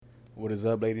What is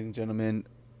up, ladies and gentlemen?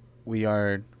 We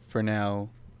are, for now,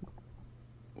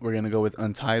 we're going to go with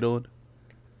Untitled,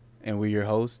 and we're your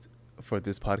host for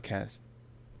this podcast.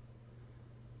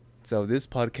 So this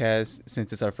podcast,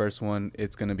 since it's our first one,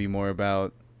 it's going to be more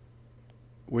about,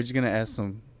 we're just going to ask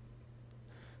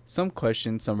some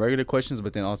questions, some regular questions,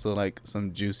 but then also like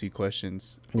some juicy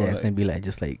questions. Yeah, it's like, going to be like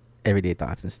just like everyday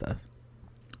thoughts and stuff.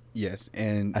 Yes,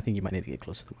 and I think you might need to get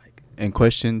closer to the mic. And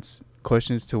questions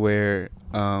to where,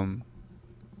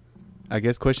 I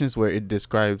guess questions where it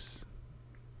describes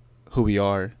who we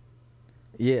are.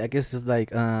 Yeah, I guess it's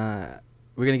like we're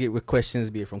gonna get with questions,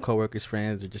 be it from coworkers,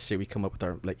 friends, or just shit we come up with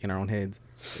our like in our own heads.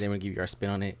 And then we'll give you our spin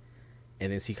on it, and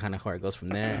then see kind of how it goes from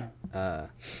there.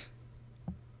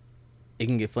 It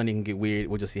can get funny, it can get weird.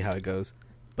 We'll just see how it goes.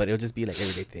 But it'll just be like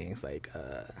everyday things, like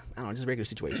I don't know, just regular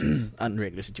situations,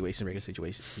 regular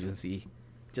situations. You can see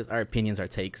just our opinions, our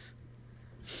takes.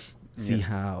 See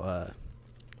how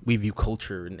we view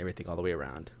culture and everything all the way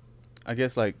around. I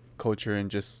guess like culture and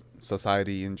just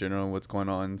society in general, what's going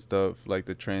on and stuff, like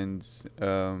the trends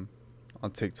on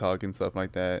TikTok and stuff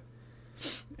like that.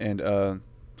 And I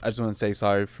just want to say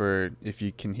sorry for if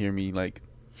you can hear me like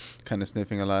kind of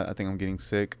sniffing a lot. I think I'm getting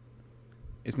sick.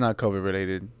 It's not COVID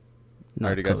related. I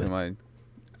already got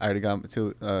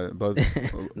two both.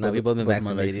 No, we both been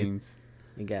vaccinated. Vaccines.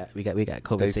 We got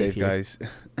COVID. Stay safe, here. guys.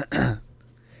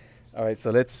 All right,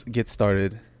 so let's get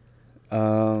started.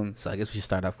 So I guess we should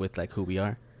start off with like who we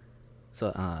are.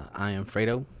 So I am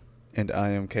Fredo, and I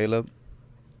am Caleb.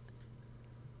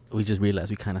 We just realized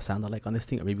we kind of sound alike on this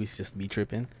thing, or maybe we should just be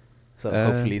tripping. So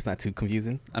hopefully it's not too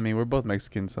confusing. I mean, we're both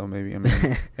Mexican, so maybe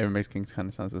every Mexican kind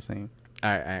of sounds the same.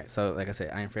 All right. So like I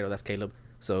said, I am Fredo. That's Caleb.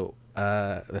 So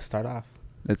let's start off.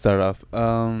 Let's start.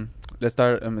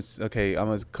 Okay, I'm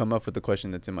gonna come up with the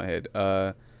question that's in my head.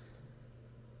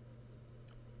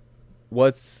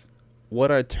 What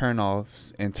are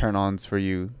turn-offs and turn-ons for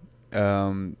you?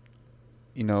 I mean,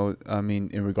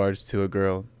 in regards to a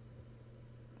girl,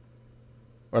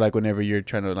 or like whenever you're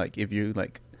trying to like, if you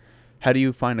like, how do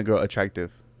you find a girl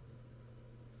attractive?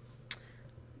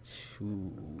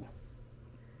 Ooh.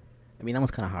 I mean, that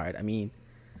one's kind of hard. I mean,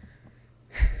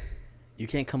 you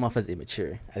can't come off as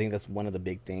immature. I think that's one of the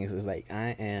big things. Is like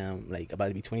I am like about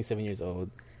to be 27 years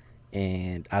old,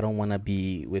 and I don't want to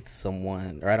be with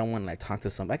someone, or I don't want to like talk to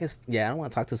somebody. I guess I don't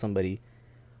want to talk to somebody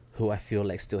who I feel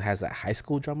like still has that high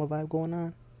school drama vibe going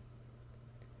on.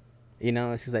 You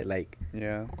know, it's just like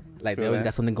yeah, like they always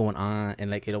got something going on,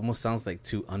 and like it almost sounds like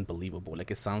too unbelievable.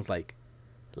 Like it sounds like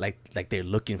they're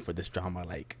looking for this drama.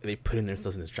 Like they put in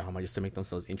themselves in this drama just to make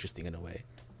themselves interesting in a way.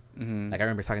 Mm-hmm. Like I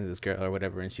remember talking to this girl or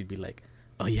whatever, and she'd be like,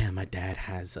 "Oh yeah, my dad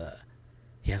has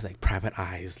he has like private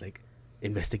eyes, like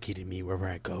investigating me wherever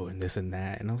I go and this and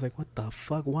that." And I was like, "What the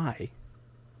fuck? Why?"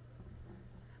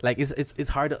 Like it's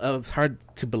hard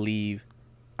to believe.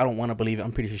 I don't want to believe it.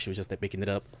 I'm pretty sure she was just like making it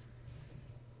up.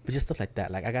 But just stuff like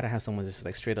that. Like I gotta have someone just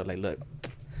like straight up like, "Look,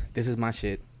 this is my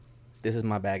shit. This is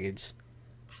my baggage.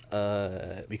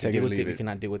 We can deal with it. We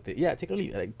cannot deal with it. Yeah, take it or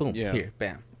leave it. Like boom, here,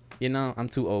 bam." You know, I'm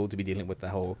too old to be dealing with that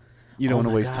whole. You don't want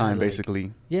to waste time,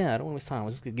 basically. Yeah, I don't want to waste time. I'll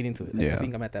just get into it. Like, I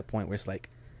think I'm at that point where it's like,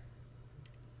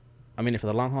 I'm in it for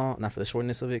the long haul, not for the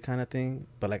shortness of it, kind of thing.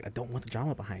 But like, I don't want the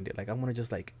drama behind it. Like, I want to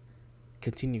just like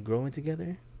continue growing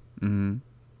together, and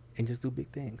just do big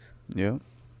things. Yeah.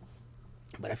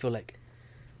 But I feel like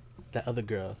that other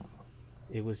girl,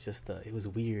 it was just it was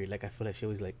weird. Like I feel like she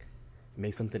always like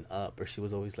make something up, or she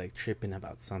was always like tripping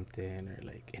about something, or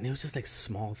like, and it was just like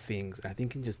small things. And I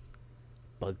think it just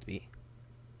bugged me.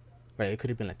 Right, it could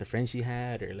have been like the friend she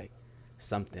had, or like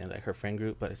something like her friend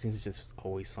group, but it seems just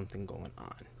always something going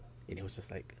on, and it was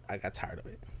just like I got tired of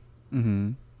it.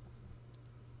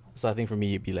 So I think for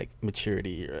me it'd be like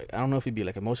maturity, or I don't know if it'd be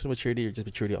like emotional maturity or just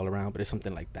maturity all around, but it's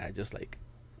something like that. Just like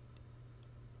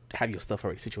have your stuff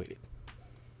already situated.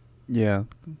 Yeah,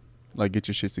 like get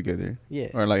your shit together. Yeah,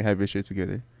 or like have your shit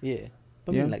together. Yeah,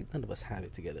 but I mean, like none of us have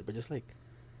it together, but just like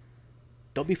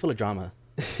don't be full of drama.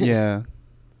 Yeah.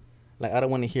 Like, I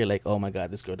don't want to hear, like, "Oh, my God,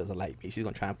 this girl doesn't like me. She's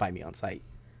going to try and fight me on sight."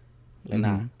 Like,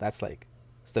 nah, that's, like,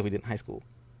 stuff we did in high school.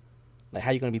 Like, how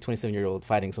you going to be 27-year-old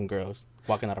fighting some girls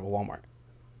walking out of a Walmart?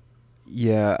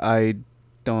 Yeah, I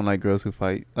don't like girls who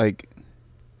fight. Like,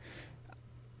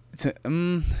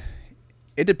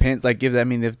 it depends. Like, if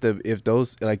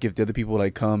the other people,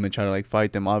 like, come and try to, like,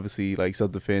 fight them, obviously, like,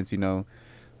 self-defense, you know.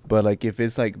 But, like, if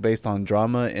it's, like, based on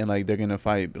drama and, like, they're going to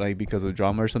fight, like, because of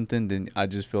drama or something, then I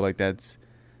just feel like that's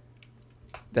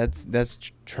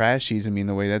trashy to me in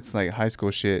a way. That's like high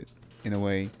school shit in a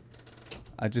way.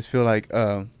 I just feel like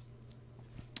I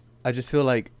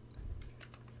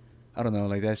don't know,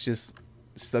 like that's just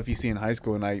stuff you see in high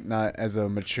school, and like not as a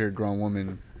mature grown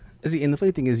woman. See, and the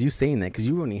funny thing is, you saying that because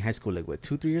you were only in high school like what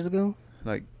 2-3 years ago.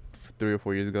 Like 3 or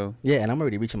 4 years ago. Yeah, and I'm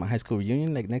already reaching my high school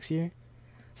reunion like next year.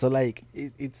 So like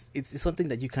it's something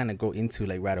that you kind of go into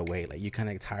like right away. Like you kind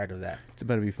of tired of that. It's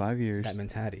about to be 5 years. That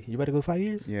mentality. You about to go 5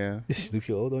 years? Yeah. You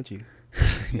feel old, don't you?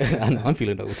 I know. I'm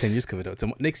feeling old with 10 years coming up.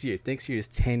 Next year is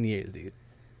 10 years, dude.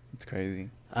 It's crazy.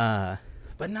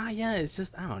 But nah, yeah, it's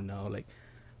just I don't know. Like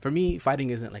for me, fighting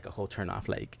isn't like a whole turn off.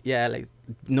 Like yeah, like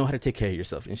know how to take care of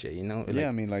yourself and shit. You know? Like, yeah,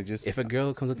 I mean, like just if a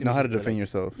girl comes up to me, know how to defend like,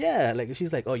 yourself. Yeah, like if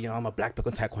she's like, oh, you know, I'm a black belt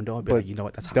in Taekwondo, I'll be like, you know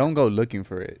what? That's hot. Don't go looking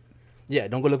for it. Yeah,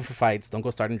 don't go looking for fights. Don't go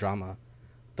starting drama.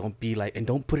 Don't be like, and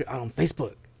don't put it out on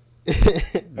Facebook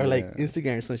or like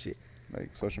Instagram or some shit.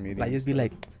 Like social media. Like just be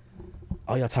like,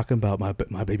 oh, y'all talking about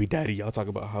my baby daddy. Y'all talk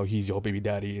about how he's your baby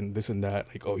daddy and this and that.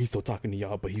 Like, oh, he's still talking to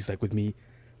y'all, but he's like with me.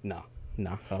 Nah,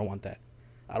 I don't want that.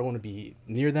 I don't want to be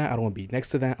near that. I don't want to be next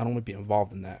to that. I don't want to be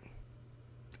involved in that.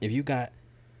 If you got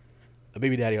a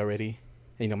baby daddy already,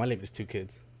 and, you know, my limit is 2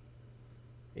 kids.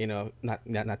 You know, not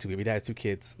 2 baby daddies, 2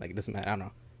 kids. Like, it doesn't matter. I don't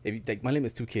know. If you, like, my limit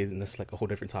is 2 kids, and that's like a whole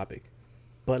different topic.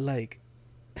 But like,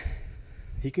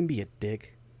 he can be a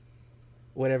dick,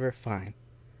 whatever, fine.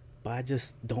 But I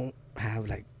just don't have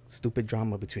like stupid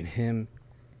drama between him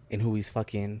and who he's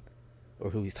fucking, or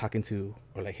who he's talking to,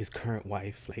 or like his current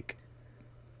wife. Like,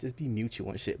 just be mutual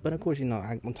and shit. But of course, you know,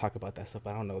 I'm talking about that stuff.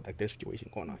 But I don't know like their situation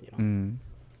going on, you know.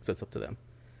 So it's up to them.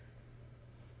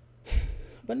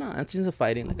 But nah, in terms of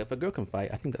fighting, like if a girl can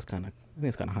fight, I think it's kind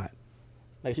of hot.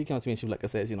 Like she comes to me and she like I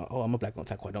says, you know, oh, I'm a black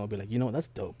belt in Taekwondo. I'll be like, you know, that's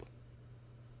dope.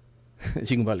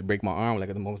 She can probably break my arm like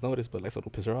at the moment's notice, but like so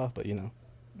it'll piss her off. But you know,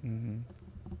 I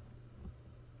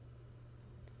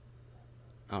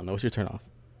don't know. What's your turn off?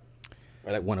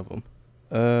 Or like one of them?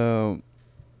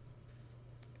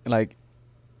 Like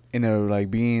in a like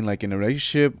being like in a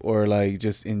relationship or like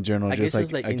just in general. I just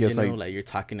guess like I in guess general, like you're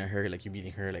talking to her, like you're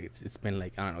meeting her, like it's been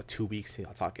like I don't know 2 weeks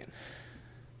y'all talking.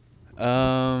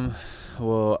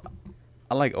 Well,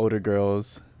 I like older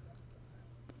girls.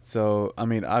 So I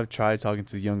mean, I've tried talking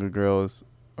to younger girls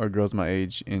or girls my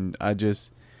age, and I guess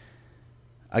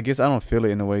I don't feel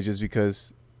it in a way just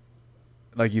because,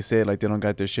 like you said, like they don't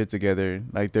got their shit together.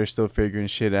 Like they're still figuring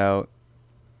shit out,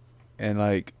 and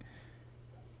like.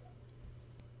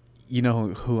 You know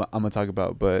who I'm gonna talk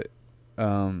about, but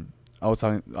I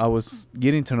was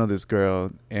getting to know this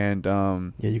girl, and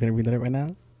yeah, you gonna read that up right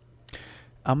now?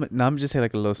 I'm just saying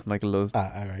like a little all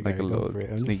right, like a little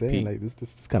I'm sneak just saying, peek. like this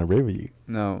is kind of rare for you.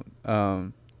 No,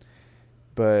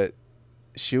 but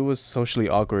she was socially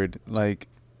awkward. Like,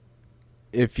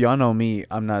 if y'all know me,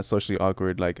 I'm not socially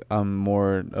awkward. Like, I'm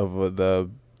more of the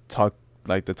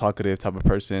talkative type of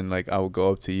person. Like, I would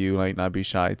go up to you, like, not be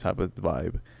shy type of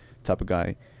vibe, type of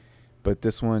guy. But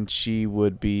this one, she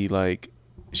would be like,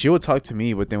 she would talk to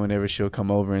me, but then whenever she'll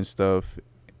come over and stuff,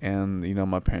 and, you know,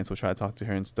 my parents will try to talk to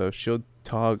her and stuff, she'll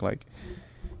talk, like,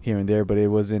 here and there, but it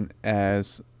wasn't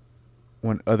as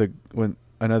when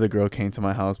another girl came to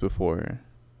my house before,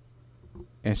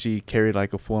 and she carried,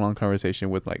 like, a full-on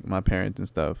conversation with, like, my parents and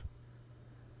stuff.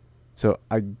 So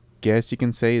I guess you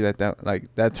can say that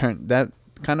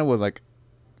kind of was, like,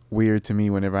 weird to me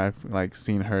whenever I've like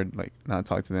seen her like not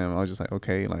talk to them. I was just like,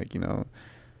 okay, like, you know,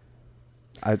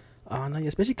 no,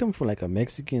 especially coming from like a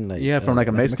Mexican, like from like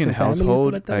a Mexican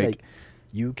household, like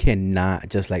you cannot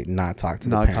just like not talk to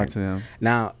them.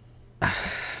 Now,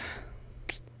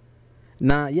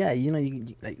 yeah, you know,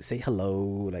 you like say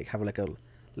hello, like have like a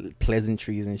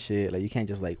pleasantries and shit. Like you can't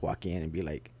just like walk in and be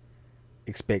like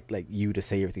expect like you to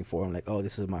say everything for him. Like, oh,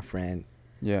 this is my friend,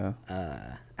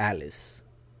 Alice.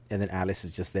 And then Alice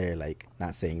is just there, like,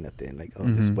 not saying nothing. Like, oh,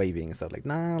 just waving and stuff. Like,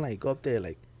 nah, like, go up there,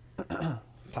 like,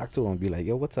 talk to him. Be like,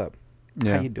 yo, what's up?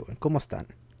 Yeah. How you doing? ¿Cómo están?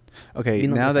 Okay,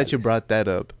 now that you brought that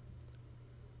up,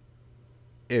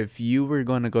 if you were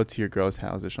going to go to your girl's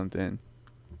house or something,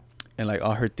 and, like,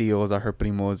 all her tios, all her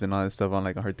primos, and all that stuff, on,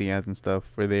 like, all her tias and stuff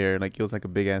were there, like, it was, like, a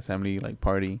big-ass family, like,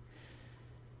 party.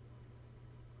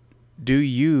 Do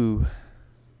you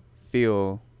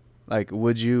feel, like,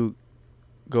 would you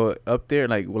go up there,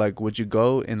 like would you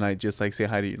go and like just like say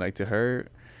hi to like to her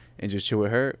and just chill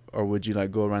with her, or would you like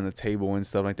go around the table and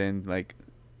stuff like that and like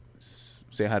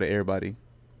say hi to everybody?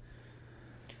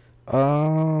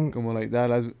 Como like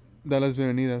las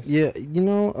bienvenidas. Yeah, you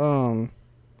know,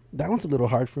 that one's a little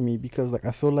hard for me because like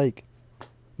I feel like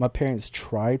my parents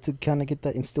tried to kind of get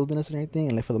that instilled in us and everything,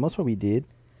 and like for the most part we did,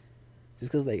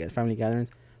 just because like at family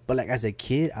gatherings. But like as a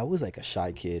kid, I was like a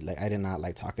shy kid. Like I did not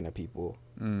like talking to people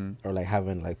or like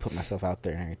having like put myself out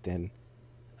there and everything.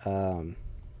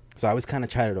 So I was kind of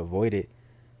trying to avoid it,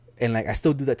 and like I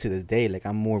still do that to this day. Like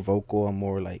I'm more vocal. I'm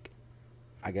more like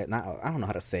I get not. I don't know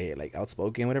how to say it. Like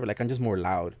outspoken, whatever. Like I'm just more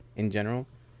loud in general.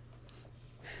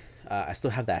 I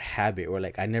still have that habit where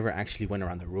like I never actually went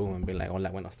around the room and been like, "Hola,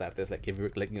 buenas tardes." Like if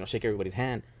you're like shake everybody's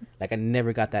hand. Like I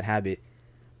never got that habit.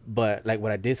 But like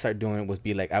what I did start doing was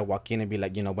be like I walk in and be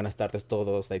like, buenas tardes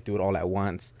todos. Like do it all at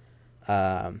once.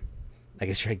 I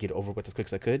guess try to get it over with as quick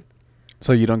as I could.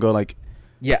 So you don't go like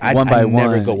one by one.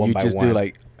 Never go one by one. You just do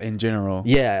like in general.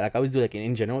 Yeah, like I always do like an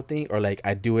in general thing, or like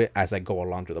I do it as I go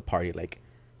along to the party. Like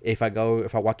if I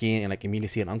walk in and like immediately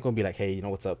see an uncle and be like, hey,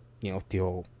 what's up,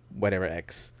 tío, whatever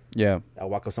X. Yeah. I'll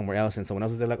walk up somewhere else and someone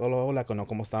else is there like, hola, hola,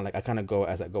 ¿cómo están? Like I kind of go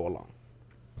as I go along.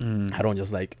 I don't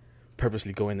just like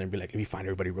purposely go in there and be like, let me find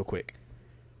everybody real quick.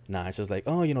 Nah, it's just like,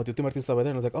 oh, Tito Martin's over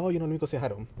there. And I was like, oh, let me go say hi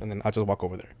to him. And then I'll just walk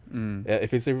over there.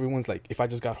 If it's everyone's like, if I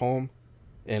just got home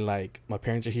and like my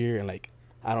parents are here and like,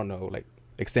 I don't know, like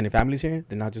extended families here,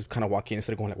 then I'll just kind of walk in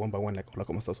instead of going like one by one, like, hola,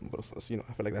 ¿cómo estás? I feel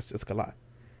like that's just a lot.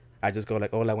 I just go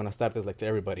like, hola, buenas tardes, like to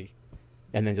everybody.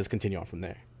 And then just continue on from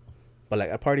there. But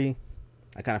like a party,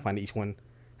 I kind of find each one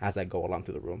as I go along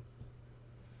through the room.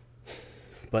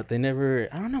 But they never,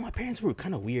 I don't know, my parents were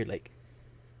kind of weird. Like,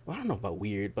 well, I don't know about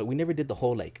weird, but we never did the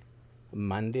whole like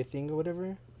Monday thing or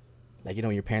whatever. Like,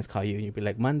 when your parents call you and you'd be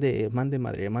like, Monday,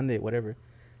 madre, Monday, whatever.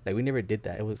 Like, we never did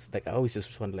that. It was like, I always just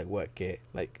responded like, what, ¿qué?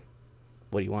 Like,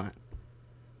 what do you want?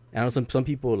 And I know some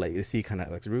people like they see kind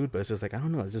of like rude, but it's just like, I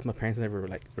don't know. It's just my parents never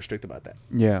like were strict about that.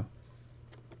 Yeah.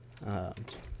 I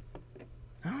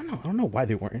don't know. I don't know why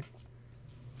they weren't.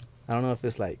 I don't know if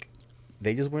it's like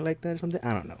they just weren't like that or something.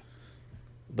 I don't know.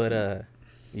 But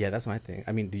yeah, that's my thing.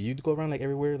 I mean, do you go around like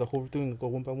everywhere, the whole thing, go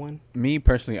one by one? Me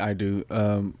personally, I do.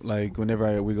 Like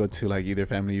whenever we go to like either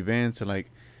family events or like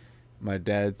my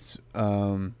dad's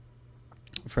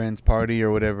friend's party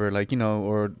or whatever, like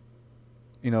or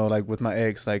like with my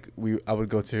ex, like I would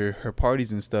go to her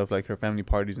parties and stuff, like her family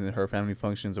parties and her family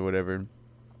functions or whatever.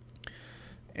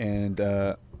 And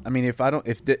I mean, if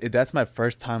that's my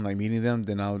first time like meeting them,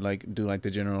 then I would like do like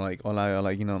the general like hola,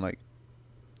 like like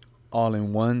all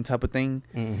in one type of thing.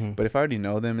 Mm-hmm. But if I already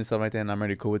know them and stuff like that and I'm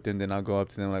already cool with them, then I'll go up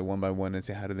to them like one by one and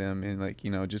say hi to them and like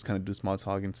just kind of do small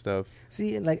talk and stuff.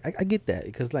 See, like I get that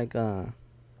because like I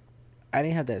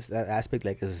didn't have that aspect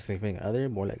like as a significant other,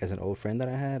 more like as an old friend that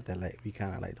I had that like we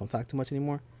kind of like don't talk too much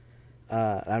anymore.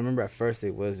 I remember at first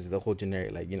it was the whole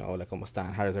generic like like ¿cómo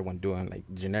están? How is everyone doing? Like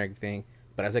generic thing.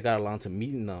 But as I got along to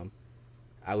meeting them,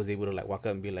 I was able to like walk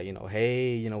up and be like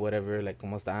hey whatever, like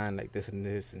 ¿cómo están? Like this and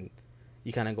this, and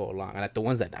you kind of go along. And like the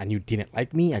ones that I knew didn't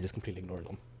like me, I just completely ignored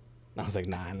them. And I was like,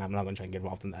 nah, I'm not gonna try and get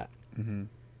involved in that. Mm-hmm.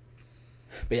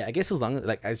 But yeah, I guess as long as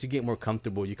like as you get more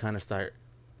comfortable, you kind of start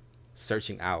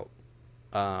searching out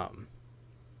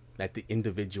like the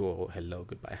individual hello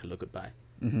goodbye.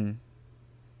 Mm-hmm.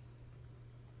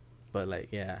 But like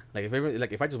yeah, like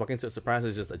if I just walk into a surprise,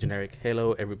 it's just a generic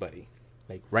hello everybody.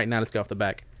 Like right now, let's get off the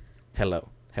back. Hello.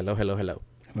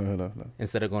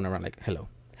 Instead of going around like hello.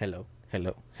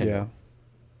 Yeah.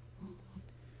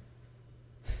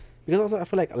 Because also I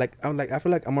feel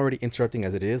like I'm already interrupting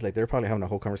as it is. Like they're probably having a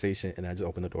whole conversation and then I just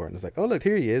open the door and it's like, oh look,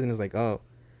 here he is, and it's like, oh,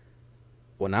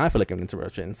 well now I feel like I'm an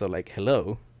interruption. So like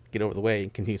hello, get over the way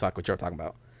and continue talking what you're talking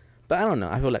about. But I don't know.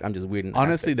 I feel like I'm just weird.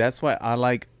 Honestly, that's why I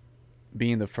like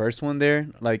being the first one there.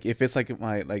 Like if it's like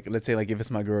my like let's say like if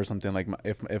it's my girl or something, like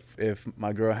if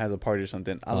my girl has a party or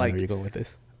something, I like where you go with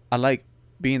this. I like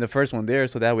being the first one there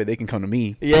so that way they can come to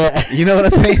me. Yeah. You know what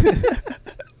I'm saying?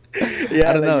 Yeah,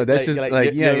 I don't know. That's just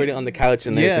like you're already on the couch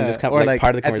and they can just come like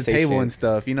part of the conversation at the table and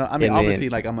stuff. I mean, and obviously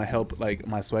like I'm gonna help like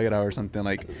my suegra or something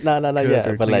like no,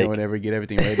 yeah, but like or whatever, get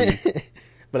everything ready.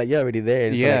 But like you're already there,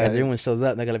 and so like, as everyone shows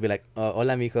up, they're gonna be like, oh,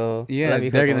 hola mijo. Yeah, hola,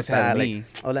 mijo, they're gonna say me.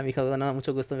 Like, hola mijo, no,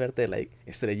 mucho gusto verte. Like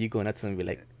instead of you going up to them and be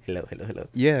like, hello.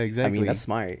 Yeah, exactly. I mean that's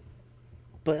smart,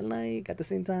 but like at the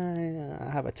same time, I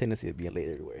have a tendency to be late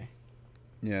everywhere.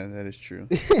 Yeah, that is true.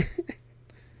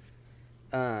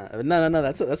 No,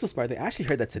 that's a smart thing. I actually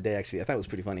heard that today. Actually, I thought it was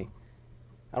pretty funny.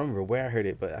 I don't remember where I heard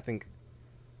it, but I think,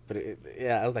 I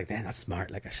was like, damn, that's smart.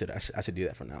 Like I should do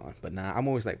that from now on. But nah, I'm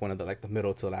always like one of the like the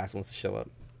middle to the last ones to show up.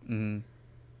 Mm-hmm.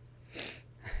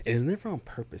 It is never on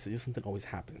purpose. It's just something always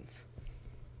happens.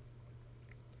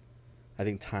 I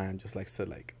think time just likes to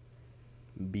like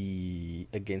be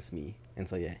against me, and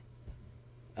so yeah.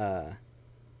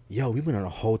 Yo, we went on a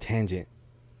whole tangent.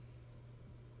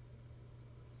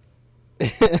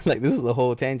 Like this is a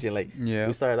whole tangent. Like yeah,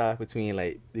 we started off between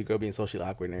like the girl being socially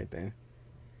awkward and everything.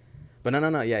 But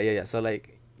no, yeah. So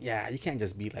like, yeah, you can't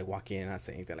just be like walk in and not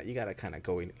say anything. Like you gotta kind of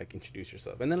go in, like introduce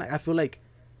yourself, and then like I feel like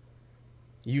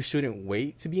you shouldn't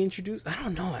wait to be introduced. I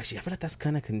don't know. Actually, I feel like that's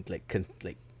kind of I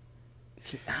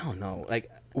don't know.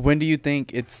 Like when do you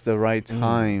think it's the right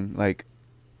time? Like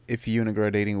if you and a girl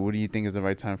are dating, what do you think is the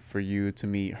right time for you to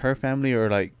meet her family, or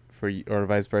like or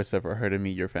vice versa for her to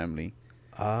meet your family?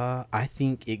 I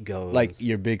think it goes Like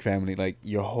your big family, like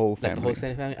your whole family. like the whole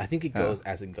extended family. I think it goes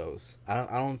as it goes. I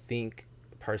don't think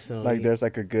personally. Like there's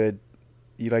like a good,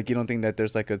 you don't think that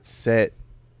there's like a set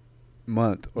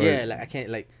month? Or, yeah, like I can't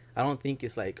like I don't think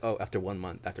it's like, oh, after 1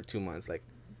 month, after 2 months. Like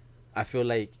I feel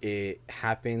like it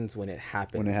happens when it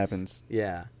happens. When it happens.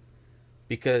 Yeah,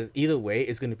 because either way,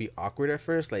 it's gonna be awkward at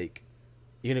first. Like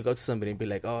you're gonna go to somebody and be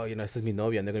like, oh, esta es mi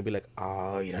novia, and they're gonna be like,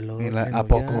 oh, míralo, Like, tiene ¿a novia,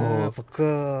 poco? ¿a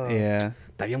poco? Yeah.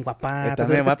 Está bien guapa. Está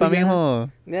bien guapa,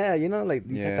 mijo. Yeah, like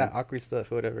you got that awkward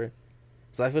stuff or whatever.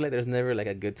 So I feel like there's never like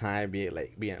a good time being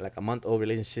like a month-old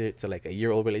relationship to like a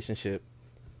year-old relationship.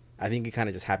 I think it kind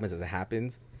of just happens as it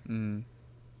happens. Mm.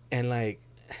 And like,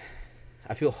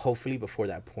 I feel hopefully before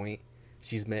that point,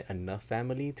 she's met enough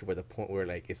family to where the point where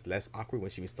like it's less awkward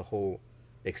when she meets the whole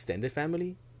extended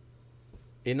family.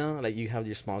 Like you have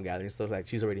your small gathering stuff. Like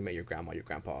she's already met your grandma, your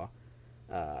grandpa,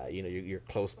 your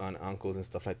close aunt, uncles and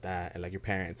stuff like that, and like your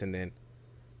parents. And then,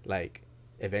 like,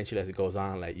 eventually as it goes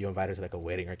on, like you invite her to like a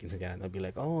wedding or something, and they'll be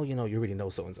like, oh, you already know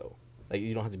so and so. Like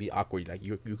you don't have to be awkward. Like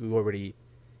you already,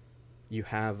 you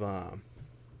have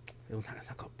it's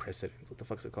not called precedence. What the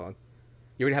fuck is it called?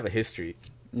 You already have a history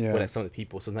with like some of the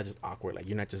people, so it's not just awkward. Like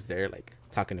you're not just there like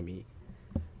talking to me.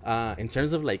 In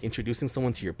terms of like introducing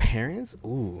someone to your parents,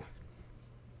 ooh.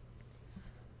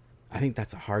 I think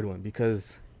that's a hard one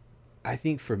because I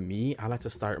think for me, I like to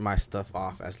start my stuff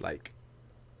off as like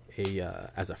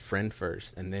as a friend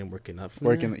first and then working up from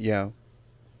there. Yeah.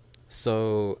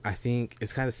 So I think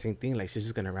it's kind of the same thing. Like she's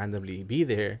just going to randomly be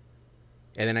there.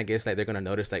 And then I guess like they're going to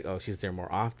notice like, oh, she's there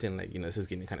more often. Like, this is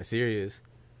getting kind of serious.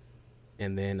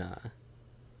 And then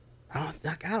I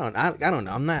don't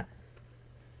know. I'm not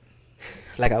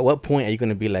like, at what point are you going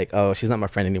to be like, oh, she's not my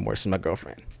friend anymore. She's my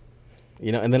girlfriend.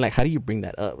 And then like, how do you bring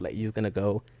that up? Like, you're just gonna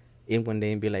go in one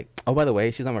day and be like, oh, by the way,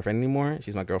 she's not my friend anymore.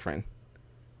 She's my girlfriend.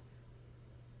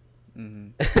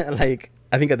 Mm-hmm. Like,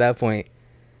 I think at that point,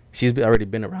 she's already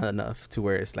been around enough to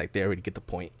where it's like they already get the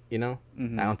point.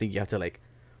 Mm-hmm. I don't think you have to like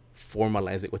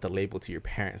formalize it with a label to your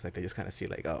parents. Like they just kind of see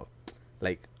like, oh,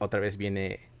 like otra vez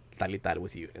viene tal y tal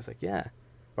with you. It's like, yeah,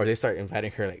 or they start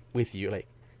inviting her like with you, like,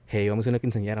 hey, vamos a una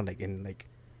quinceañera like in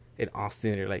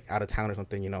Austin or like out of town or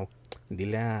something.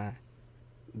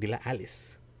 Dile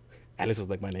Alice. Alice is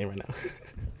like my name right now.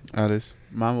 Alice.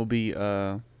 Mine will be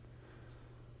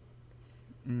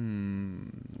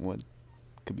what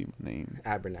could be my name?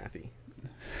 Abernathy.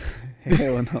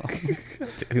 Hell no. I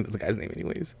think that's the guy's name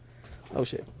anyways. Oh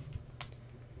shit.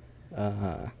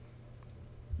 Dile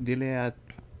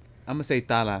I'm gonna say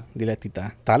Tala. Dile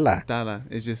Tita. Tala. Tala.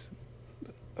 It's just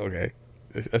okay.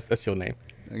 That's your name.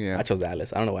 Yeah. I chose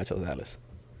Alice. I don't know why I chose Alice.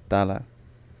 Tala.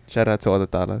 Shout out to all the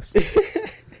Talas.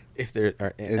 If there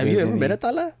are, have you ever met a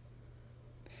Tala?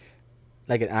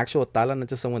 Like an actual Tala, not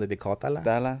just someone that they call Tala?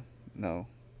 Tala? No.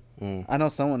 I know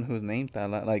someone who's named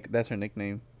Tala. Like, that's her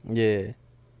nickname. Yeah.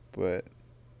 But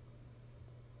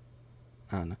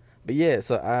I don't know. But yeah,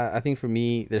 so I think for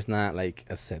me, there's not like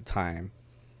a set time.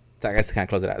 So I guess to kind of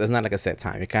close it out, there's not like a set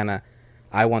time.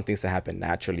 I want things to happen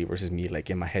naturally versus me like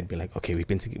in my head being like, okay, we've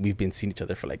been seeing each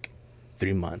other for like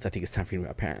 3 months. I think it's time for you to meet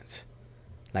my parents.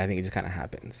 Like, I think it just kind of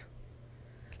happens.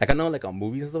 Like, I know, like, on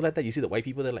movies and stuff like that, you see the white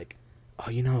people, they're like,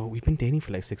 oh, we've been dating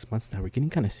for, like, 6 months now. We're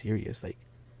getting kind of serious. Like,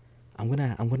 I'm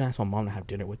gonna ask my mom to have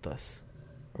dinner with us.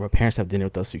 Or my parents have dinner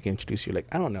with us so we can introduce you. Like,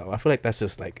 I don't know. I feel like that's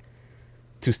just, like,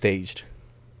 too staged.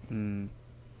 And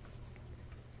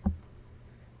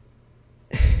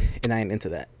I ain't into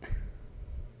that.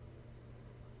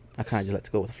 I kind of just like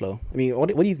to go with the flow. I mean,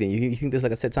 what do you think? You think there's,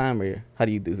 like, a set time, or how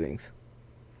do you do things?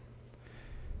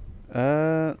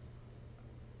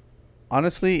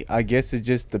 Honestly, I guess it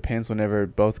just depends whenever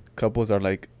both couples are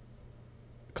like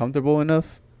comfortable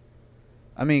enough.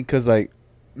 I mean, cause like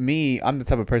me, I'm the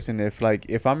type of person if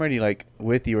I'm already like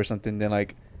with you or something, then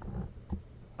like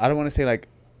I don't want to say like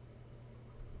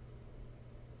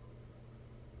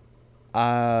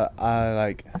I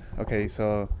like, okay,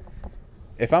 so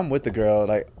if I'm with the girl,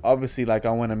 like obviously like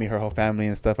I want to meet her whole family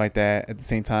and stuff like that at the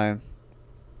same time.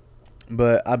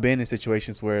 But I've been in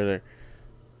situations where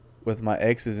with my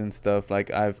exes and stuff,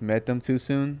 like I've met them too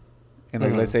soon, and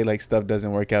like let's say like stuff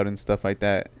doesn't work out and stuff like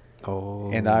that. Oh.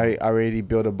 And I already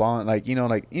built a bond, like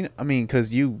I mean,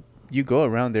 cause you go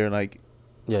around there like.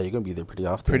 Yeah, you're gonna be there pretty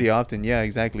often. Yeah,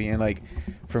 exactly. And like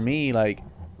for me, like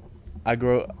I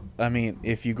mean,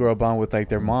 if you grow a bond with like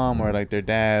their mom or like their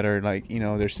dad or like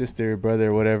their sister,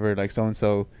 brother, whatever, like so and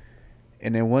so,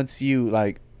 and then once you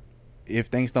like, if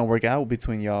things don't work out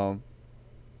between y'all,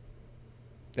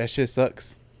 that shit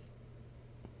sucks.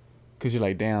 because you're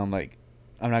like, damn, like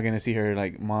I'm not gonna see her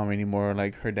like mom anymore,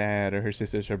 like her dad or her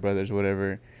sisters, her brothers,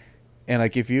 whatever. And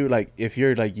like if you're like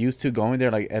used to going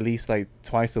there like at least like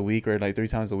twice a week or like 3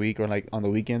 times a week or like on the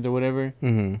weekends or whatever,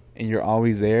 Mm-hmm. and you're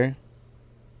always there,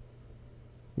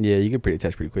 Yeah, you get pretty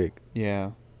attached pretty quick.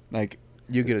 yeah, like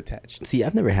you get attached. See,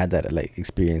 I've never had that like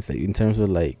experience. Like in terms of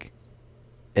like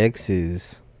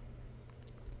exes,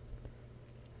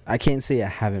 I can't say I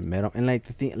haven't met them. And like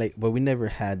the thing, like, but we never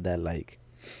had that like,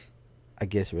 I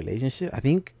guess, relationship. I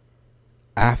think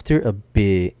after a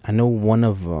bit, I know one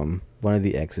of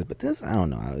the exes, but this I don't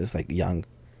know. I was like young.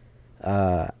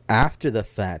 After the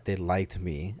fact, they liked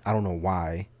me. I don't know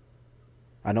why.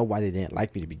 I know why they didn't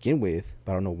like me to begin with,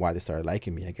 but I don't know why they started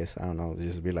liking me. I guess I don't know. They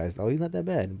just realized, oh, he's not that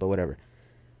bad, but whatever.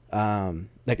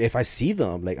 Like if I see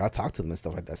them, like I'll talk to them and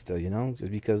stuff like that still, you know,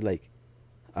 just because like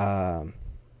there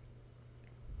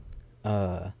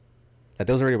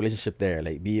was already a relationship there,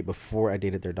 like be it before I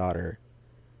dated their daughter.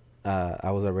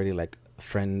 I was already like a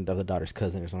friend of the daughter's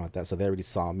cousin or something like that, so they already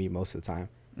saw me most of the time.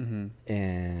 Mm-hmm.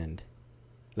 And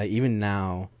like even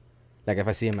now, like if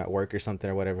I see them at work or something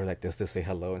or whatever, like they'll still say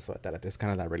hello and stuff like that. Like there's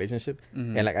kind of that relationship.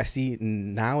 Mm-hmm. And like I see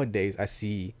nowadays, I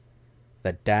see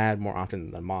the dad more often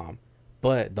than the mom.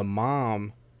 But the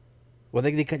mom, well,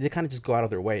 they kind of just go out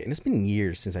of their way. And it's been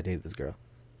years since I dated this girl.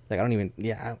 Like, I don't even,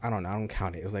 I don't know. I don't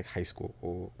count it. It was like high school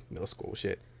or middle school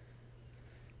shit.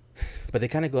 But they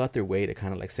kind of go out their way to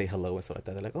kind of like say hello and stuff like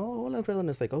that. They're like, oh, hola, Alfredo. And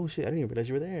it's like, oh, shit, I didn't even realize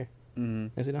you were there. Mm-hmm.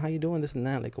 And so, how you doing? This and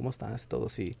that. Like, ¿cómo estás? Todo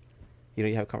así. You know,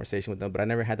 you have a conversation with them. But I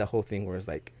never had that whole thing where it's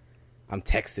like, I'm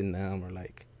texting them or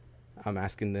like, I'm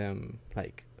asking them,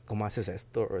 like, ¿cómo haces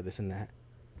esto? Or this and that.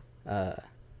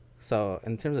 So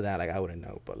in terms of that, like I wouldn't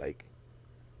know, but like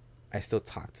I still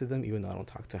talk to them even though I don't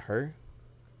talk to her.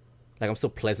 Like I'm still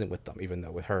pleasant with them even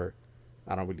though with her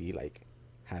I don't really like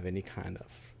have any kind of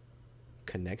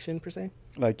connection per se.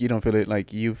 Like you don't feel it,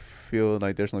 like you feel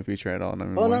like there's no future at all.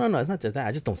 Oh no, it's not just that.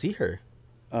 I just don't see her.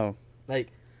 Oh,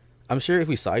 like I'm sure if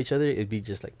we saw each other, it'd be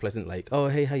just like pleasant. Like, oh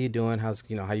hey, how you doing? How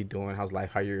you doing? How's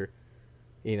life? How your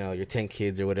 10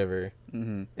 kids or whatever.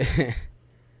 Mm-hmm.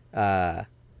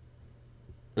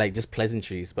 Like just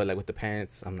pleasantries, but like with the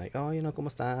parents, I'm like, oh,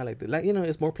 ¿cómo está? Like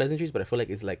it's more pleasantries, but I feel like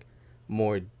it's like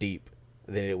more deep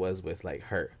than it was with like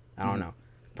her. I don't know,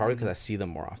 probably because I see them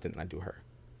more often than I do her.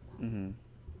 Mm-hmm.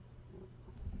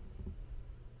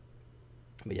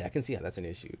 But yeah, I can see how that's an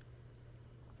issue.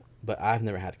 But I've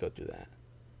never had to go through that.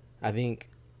 I think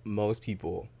most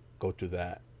people go through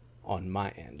that on my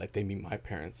end, like they meet my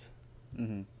parents,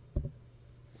 Mm-hmm.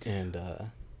 and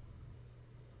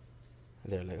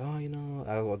they're like,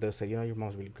 oh, they'll say, your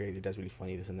mom's really great, your dad's really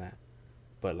funny, this and that.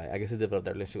 But like, I guess they developed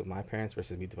that relationship with my parents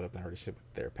versus me developing that relationship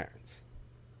with their parents,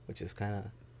 which is kind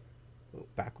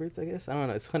of backwards, I guess. I don't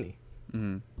know. It's funny.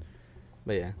 Mm-hmm.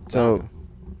 But yeah. So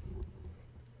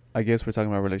I guess we're talking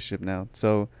about relationship now.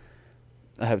 So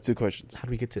I have 2 questions. How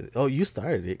do we get to it? Oh, you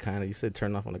started it kind of. You said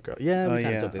turn off on the girl. Yeah, we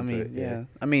kind of jumped into it. Yeah.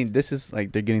 I mean, this is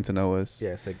like they're getting to know us.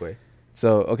 Yeah, segue.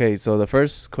 So, okay. So the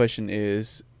first question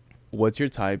is, what's your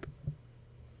type?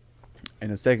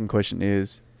 And the second question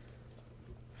is,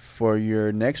 for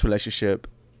your next relationship,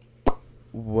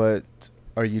 what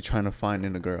are you trying to find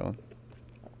in a girl?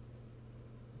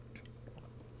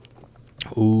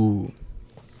 Ooh.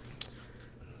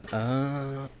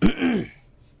 That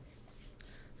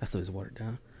stuff is watered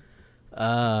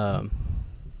down.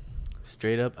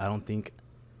 Straight up, I don't think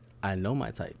I know my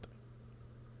type.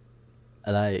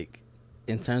 Like,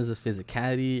 in terms of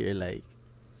physicality or like,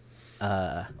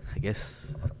 I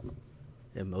guess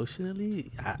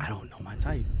emotionally, I don't know my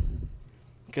type.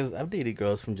 Because I've dated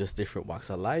girls from just different walks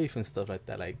of life and stuff like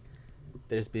that. Like,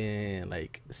 there's been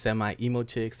like semi-emo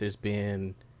chicks. There's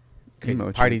been crazy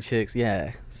party chicks.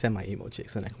 Yeah, semi-emo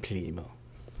chicks and a complete emo.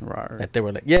 Rawr. Like they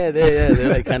were like, they're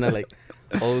like kind of like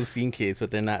old scene kids,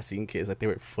 but they're not scene kids. Like they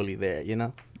were fully there,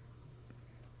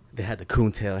 They had the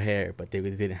coontail hair, but they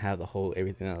really didn't have the whole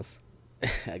everything else.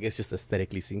 I guess just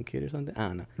aesthetically scene kid or something. I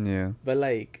don't know. Yeah. But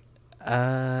like,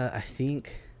 I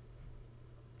think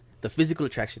the physical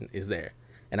attraction is there,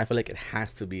 and I feel like it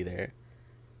has to be there.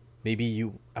 Maybe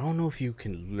I don't know if you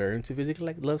can learn to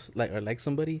physically like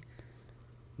somebody.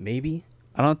 Maybe.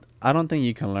 I don't think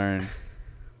you can learn.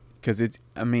 Because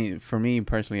I mean, for me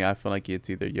personally, I feel like it's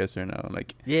either yes or no.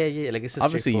 Like yeah, like it's just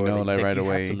obviously like right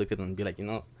away. You have to look at them and be like,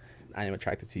 I am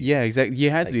attracted to you. Yeah, exactly. You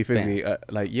have like, to be physically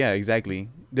yeah, exactly.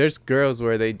 There's girls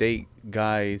where they date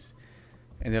guys,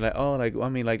 and they're like, oh, like I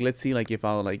mean, like let's see, like if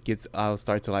I'll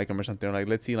start to like them or something. Or, like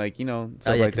let's see, like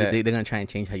stuff like that. They're gonna try and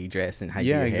change how you dress and how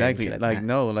you do your exactly. hair and like that.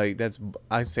 no, like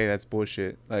I say that's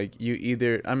bullshit. Like you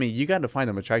got to find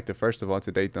them attractive first of all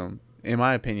to date them. in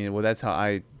my opinion, well, that's how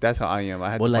I am.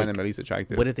 I had Well, to like, find them at least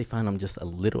attractive. what if they find I'm just a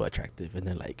little attractive, and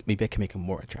they're like, maybe I can make him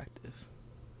more attractive?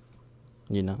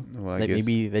 You know, Well, I like guess,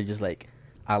 maybe they're just like,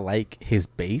 I like his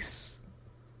base,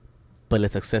 but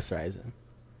let's accessorize him.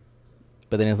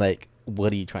 But then it's like,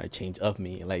 what are you trying to change of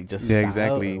me? Like, just yeah, style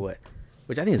exactly. or what?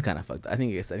 Which I think is kind of fucked up. I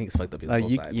think it's fucked up on Like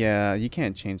both sides. yeah, you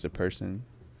can't change the person.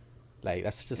 Like,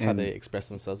 that's just how And they express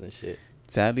themselves and shit.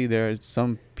 sadly, there are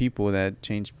some people that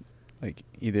change, like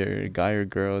either guy or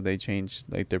girl. They change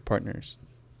like their partners.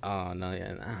 Oh no,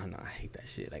 yeah, I don't know. I hate that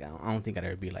shit. Like, I don't think I'd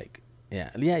ever be like,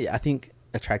 yeah. I think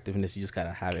attractiveness, you just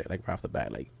gotta have it like right off the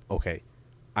bat. Like, okay,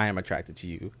 I am attracted to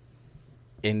you,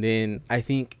 and then I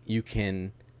think you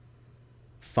can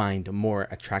find more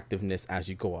attractiveness as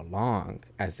you go along,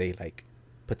 as they like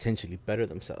potentially better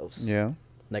themselves. Yeah.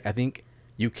 Like, I think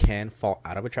you can fall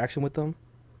out of attraction with them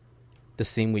the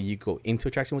same way you go into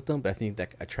attraction with them, but I think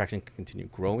that attraction can continue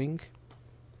growing.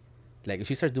 Like, if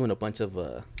she starts doing a bunch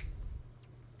of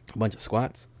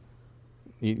squats,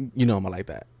 you know I'm gonna like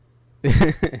that.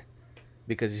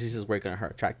 Because she's just working on her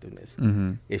attractiveness.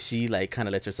 Mm-hmm. If she like kind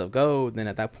of lets herself go, then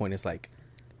at that point it's like,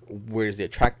 where's the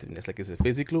attractiveness? Like, is it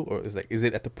physical, or is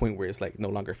it at the point where it's like no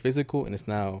longer physical and it's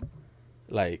now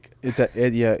like,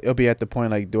 It'll be at the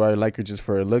point like, do I like her just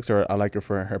for her looks, or I like her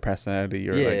for her personality,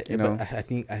 or like, you know. But I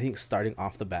think starting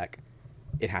off the back,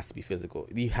 it has to be physical.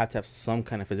 You have to have some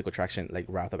kind of physical attraction like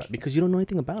right off the bat, because you don't know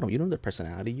anything about them. You don't know their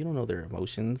personality. You don't know their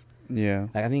emotions. Yeah.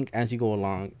 Like, I think as you go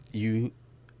along,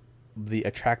 the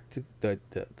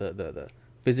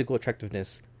physical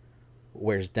attractiveness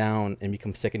wears down and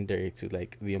becomes secondary to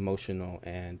like the emotional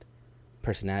and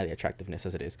personality attractiveness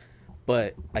as it is.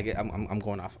 But I'm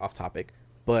going off topic.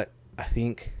 But I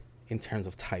think in terms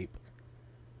of type,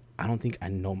 I don't think I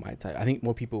know my type. I think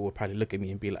more people will probably look at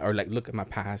me and be like, or like look at my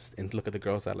past and look at the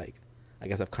girls that like, I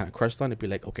guess I've kind of crushed on, and be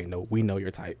like, okay, no, we know your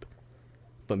type.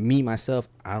 But me, myself,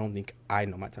 I don't think I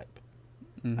know my type.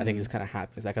 Mm-hmm. I think it just kind of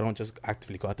happens. Like, I don't just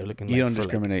actively go out there looking. You like, don't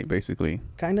discriminate, basically.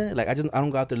 Kind of like I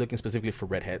don't go out there looking specifically for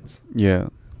redheads. Yeah,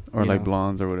 or You like know?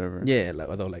 blondes or whatever. Yeah, like,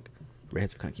 although like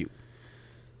redheads are kind of cute.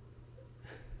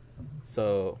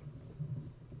 So,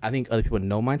 I think other people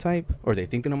know my type, or they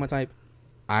think they know my type.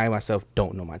 I myself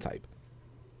don't know my type,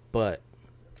 but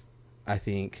I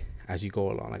think as you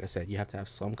go along, like I said, you have to have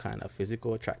some kind of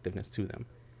physical attractiveness to them,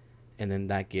 and then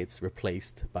that gets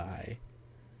replaced by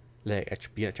like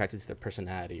being attracted to their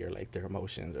personality, or like their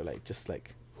emotions, or like just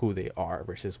like who they are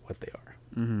versus what they are.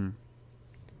 Mm-hmm.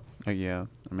 Yeah,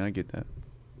 I mean, I get that.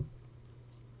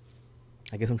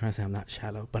 I guess I'm trying to say I'm not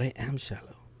shallow, but I am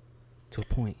shallow to a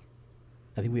point.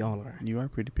 I think we all are. You are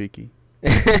pretty picky.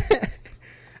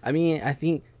 I mean, I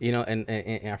think, you know, and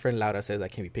our friend Laura says I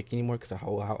can't be picky anymore because of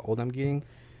how old I'm getting.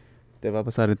 Te va a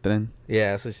pasar el tren.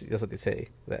 Yeah, that's what they say,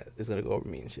 that it's gonna go over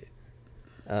me and shit.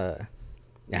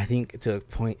 I think to a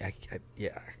point, I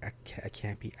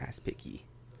can't be as picky,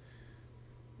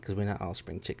 because we're not all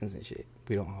spring chickens and shit.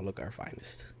 We don't all look our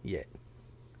finest yet,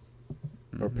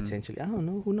 or potentially, I don't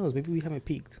know. Who knows? Maybe we haven't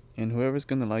peaked. And whoever's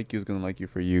gonna like you is gonna like you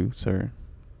for you, sir.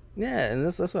 Yeah, and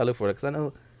that's what I look for. Because I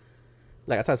know,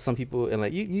 like, I talk to some people, and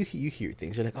like you hear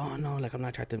things. You're like, oh no, like I'm not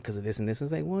attracted because of this and this. And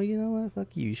it's like, well, you know what? Fuck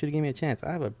you. You should have given me a chance.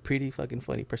 I have a pretty fucking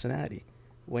funny personality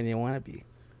when you want to be.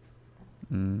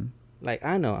 Like,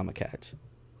 I know I'm a catch.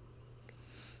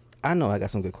 I know I got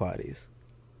some good qualities.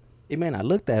 It may not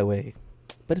look that way,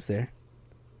 but it's there.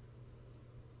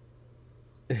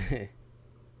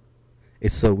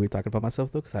 It's so weird talking about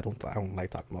myself though, because I don't like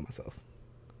talking about myself.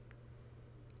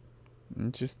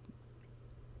 It's just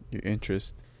your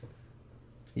interest.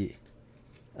 Yeah.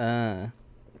 But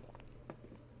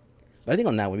I think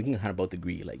on that one we can kind of both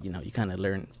agree. Like, you know, you kind of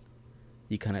learn.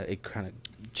 It kind of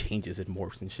changes, it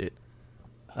morphs and shit.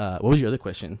 What was your other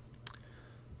question?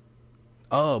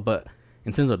 Oh, but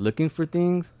in terms of looking for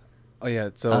things. Oh yeah.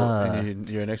 So in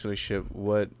your next relationship,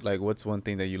 what's one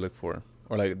thing that you look for,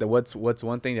 or like what's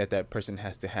one thing that person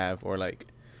has to have, or like,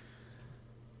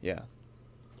 yeah,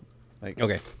 like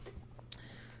Okay.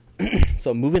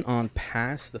 So moving on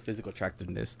past the physical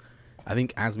attractiveness, I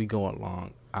think as we go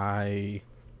along, I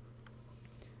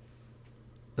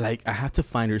have to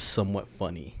find her somewhat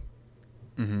funny,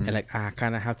 and like I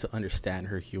kind of have to understand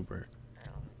her humor.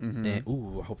 And I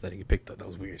hope that didn't get picked up. That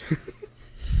was weird.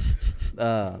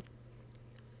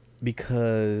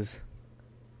 Because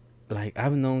like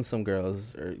I've known some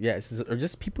girls, or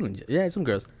just people some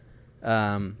girls,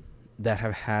 that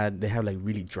have like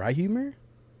really dry humor.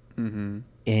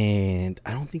 And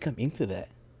I don't think I'm into that.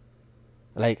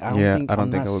 Like, I'm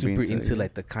not super into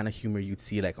like the kind of humor you'd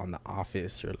see like on The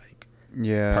Office or like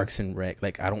Parks and Rec.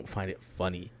 Like, I don't find it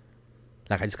funny.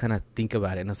 Like I just kind of think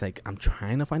about it, and it's like I'm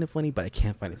trying to find it funny, but I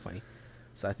can't find it funny.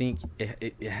 So I think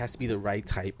it has to be the right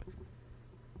type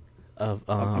of.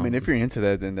 I mean, if you're into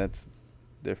that, then that's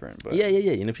different. But yeah.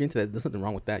 And if you're into that, there's nothing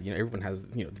wrong with that. You know, everyone has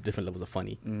different levels of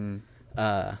funny.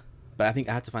 But I think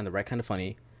I have to find the right kind of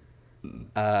funny.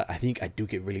 I think I do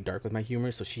get really dark with my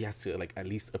humor, so she has to like at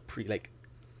least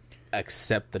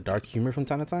accept the dark humor from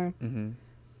time to time,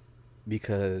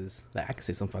 because like I can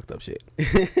say some fucked up shit,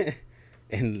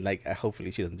 and like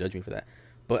hopefully she doesn't judge me for that.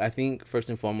 But I think first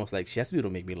and foremost, like she has to be able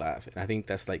to make me laugh, and I think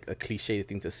that's like a cliche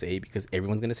thing to say because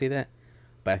everyone's gonna say that,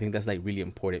 but I think that's like really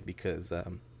important because like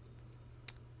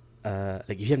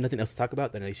if you have nothing else to talk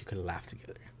about, then at least you can laugh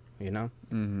together, you know.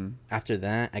 After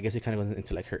that, I guess it kind of goes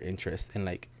into like her interest, and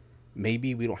like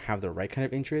maybe we don't have the right kind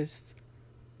of interests,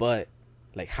 but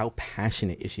like how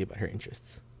passionate is she about her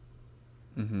interests?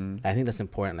 I think that's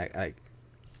important. Like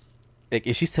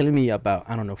if she's telling me about,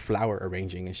 I don't know, flower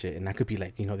arranging and shit, and I could be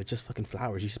like, they're just fucking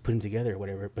flowers, you just put them together or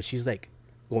whatever, but she's like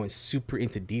going super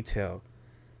into detail,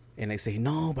 and I say,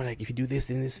 no, but like if you do this,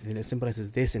 then it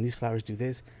symbolizes this, and these flowers do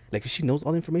this. Like if she knows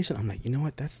all the information, I'm like, you know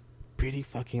what, that's pretty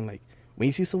fucking, like, when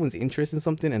you see someone's interest in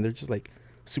something and they're just like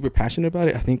super passionate about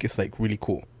it, I think it's like really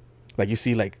cool. Like you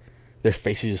see like their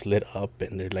faces just lit up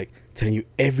and they're like telling you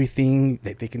everything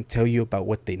that they can tell you about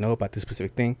what they know about this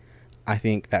specific thing. I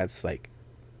think that's like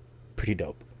pretty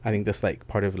dope. I think that's like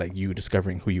part of like you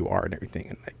discovering who you are and everything,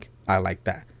 and like I like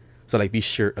that. So like be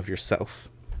sure of yourself.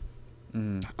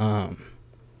 But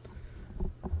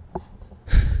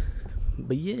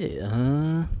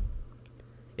yeah,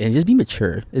 and just be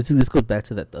mature. This goes back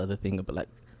to the other thing about like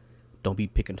don't be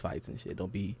picking fights and shit.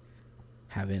 Don't be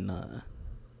having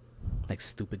like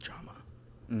stupid drama.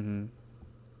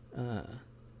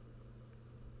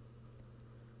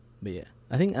 But yeah,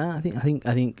 I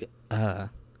think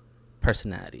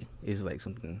personality is like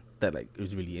something that like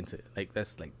is really into. Like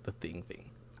that's like the thing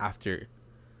after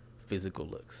physical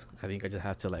looks. I think I just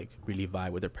have to like really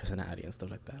vibe with their personality and stuff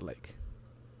like that. Like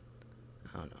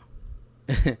I don't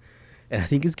know. And I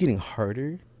think it's getting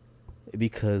harder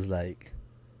because like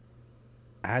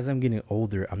as I'm getting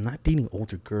older, I'm not dating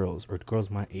older girls or girls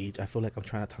my age. I feel like I'm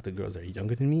trying to talk to girls that are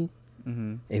younger than me.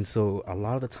 And so a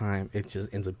lot of the time it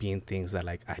just ends up being things that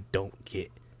like I don't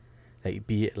get, like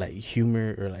be it like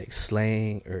humor or like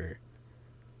slang or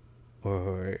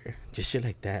just shit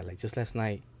like that. Like just last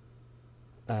night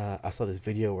I saw this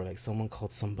video where like someone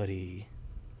called somebody,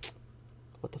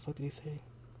 what the fuck did he say?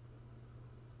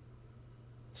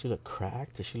 She looked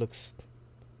cracked or she looks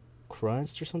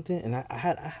crunched or something, and I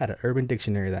had an Urban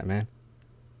Dictionary of that, man.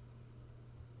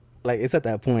 Like it's at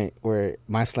that point where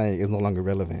my slang is no longer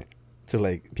relevant to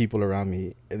like people around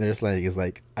me, and their slang is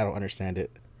like I don't understand it.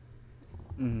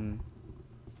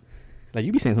 Like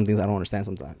you be saying some things I don't understand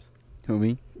sometimes. Who,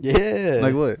 me? Yeah.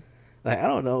 Like what? Like I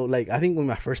don't know. Like I think when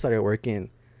I first started working,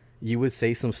 you would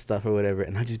say some stuff or whatever,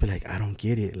 and I'd just be like, I don't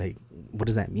get it. Like what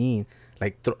does that mean?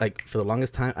 Like like for the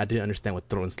longest time, I didn't understand what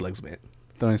throwing slugs meant.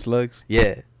 Throwing slugs?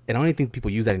 Yeah. And I don't even think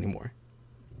people use that anymore.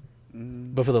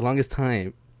 But for the longest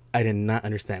time, I did not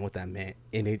understand what that meant,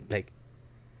 and it like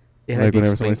like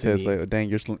whenever someone says like, oh, "Dang,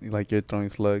 you're throwing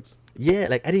slugs." Yeah,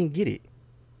 like I didn't get it.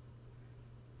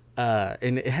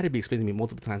 And it had to be explained to me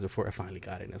multiple times before I finally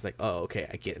got it. And it's like, oh, okay,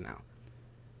 I get it now.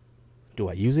 Do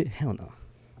I use it? Hell no.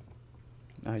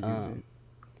 I use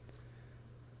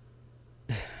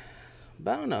it.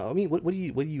 But I don't know. I mean, what do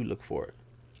you look for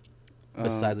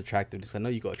besides attractiveness? I know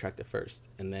you go attractive first,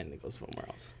 and then it goes somewhere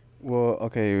else. Well,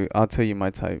 okay, I'll tell you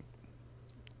my type.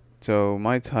 So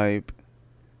my type,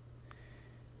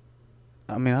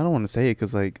 I mean, I don't want to say it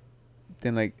because like,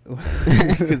 then like,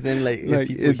 because then like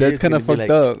that's kind of fucked like,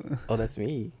 up. Oh, that's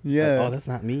me. Yeah. Like, oh, that's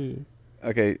not me.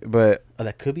 Okay, but oh,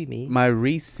 that could be me. My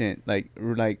recent like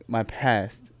my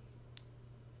past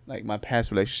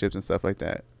relationships and stuff like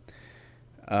that.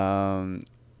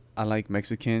 I like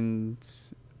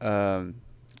Mexicans.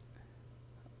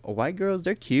 White girls,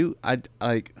 they're cute. I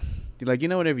like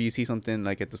whenever you see something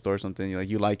like at the store or something,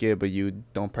 you like it but you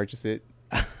don't purchase it.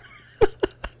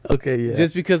 Okay, yeah.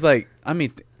 Just because like I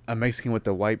mean a Mexican with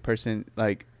a white person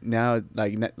like now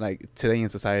like today in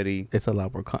society, it's a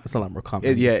lot more common.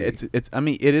 It's I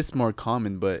mean it is more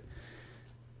common, but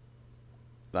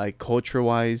like culture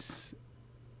wise,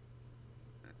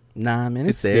 nah, man,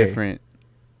 it's different.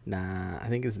 Nah, I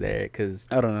think it's there because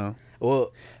I don't know.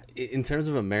 Well, in terms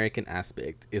of American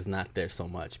aspect, is not there so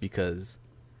much because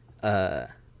like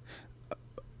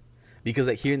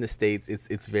here in the States,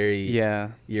 it's very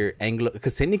you're Anglo,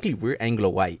 because technically we're Anglo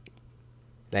white,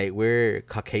 like we're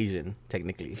Caucasian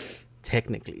technically.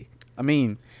 I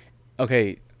mean,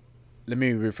 okay, let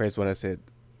me rephrase what I said.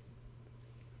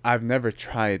 I've never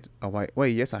tried a white.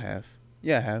 Wait, yes, I have.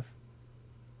 Yeah, I have.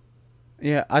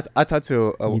 Yeah, I talked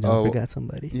to You never forgot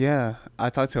somebody. yeah, I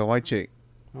talked to a white chick,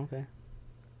 Okay.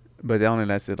 but that only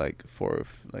lasted like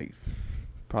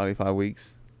probably 5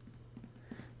 weeks.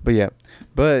 But yeah,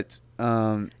 but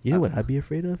You know what I'd be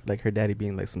afraid of? Like her daddy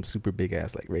being like some super big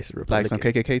ass like racist Republican. like some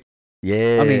KKK.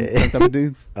 Yeah. I mean, some type of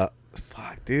dudes.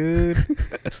 Fuck, dude.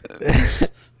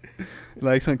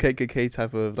 Like some KKK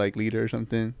type of like leader or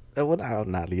something. Well,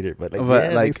 I'm not leader, but like,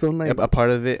 But yeah, like some like a part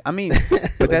of it. I mean, but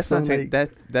like that's not some, like,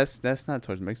 that's not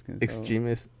towards Mexicans. So.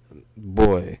 extremist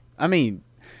boy. I mean,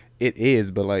 it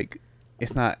is, but like,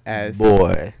 it's not as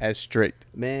strict.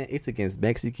 Man, it's against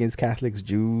Mexicans, Catholics,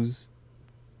 Jews,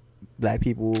 black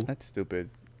people. That's stupid.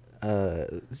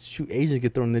 Shoot, Asians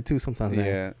get thrown in there too sometimes, man.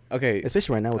 Yeah. Okay.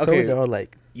 Especially right now with COVID, they're all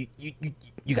like, you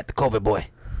got the COVID, boy.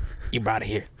 You brought it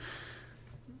here.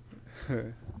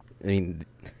 I mean,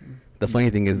 the funny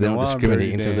thing is they don't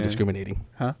discriminate in terms of discriminating.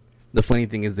 Huh? The funny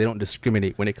thing is they don't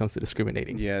discriminate when it comes to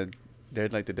discriminating. Yeah, they're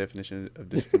like the definition of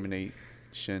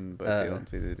discrimination, but they don't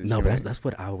say that. No, but that's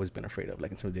what I've always been afraid of,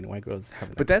 like in terms of dating white girls.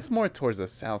 But that's more towards the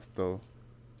South, though.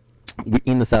 We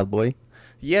in the South, boy.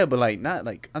 Yeah, but like not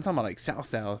like I'm talking about like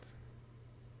South.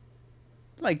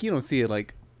 Like you don't see it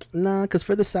like. Nah, because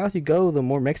further south you go, the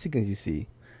more Mexicans you see.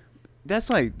 That's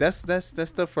like that's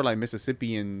stuff for like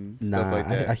Mississippi and stuff like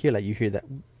that. I hear like you hear that.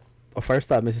 First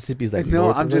thought Mississippi's like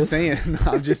no, I'm just saying. No,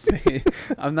 I'm just saying.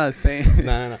 I'm not saying.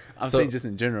 No. I'm saying just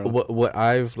in general. What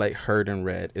I've like heard and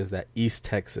read is that East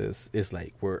Texas is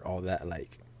like where all that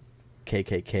like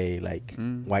KKK like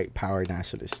white power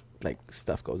nationalist like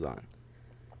stuff goes on.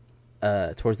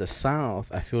 Towards the South,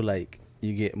 I feel like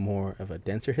you get more of a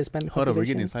denser Hispanic population. Hold on, we're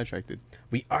getting sidetracked.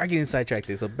 We are getting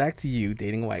sidetracked. So back to you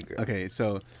dating a white girl. Okay,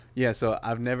 so yeah, so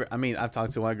I've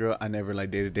talked to a white girl. I never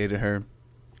like dated her,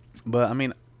 but I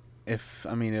mean, if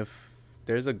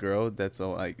there's a girl that's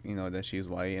all like that she's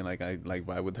white and like I like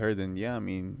vibe with her, then yeah, I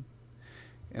mean,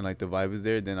 and like the vibe is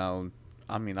there, then I'll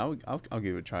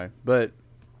give it a try. But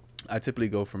I typically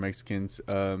go for Mexicans,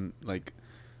 like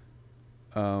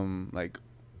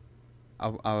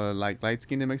I like light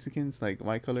skinned Mexicans, like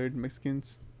white colored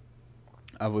Mexicans.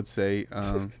 I would say.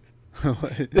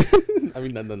 What? I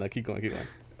mean, no, keep going.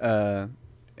 And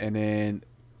then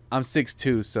I'm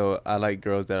 6'2", so I like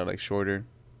girls that are like shorter.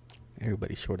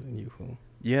 Everybody's shorter than you, fool.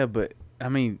 Yeah, but I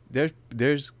mean,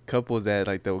 there's couples that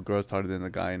like the girl's taller than the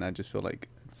guy, and I just feel like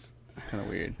it's kind of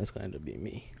weird. That's gonna end up being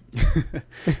me.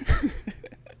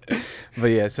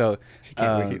 But yeah, so she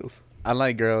can't wear heels. I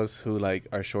like girls who like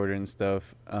are shorter and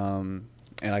stuff. And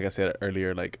like I said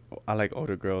earlier, like I like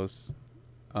older girls.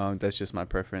 That's just my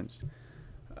preference.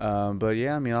 But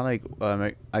yeah, I mean,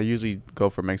 I usually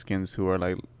go for Mexicans who are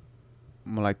like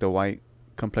more like the white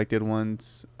complected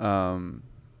ones.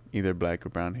 Either black or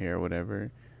brown hair or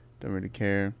whatever. Don't really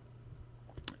care.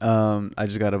 I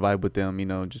just got a vibe with them,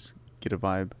 just get a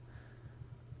vibe.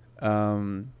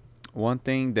 One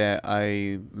thing that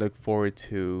I look forward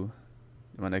to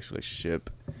in my next relationship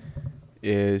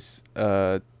is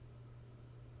I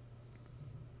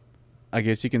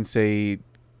guess you can say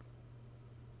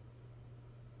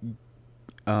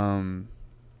I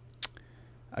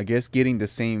guess getting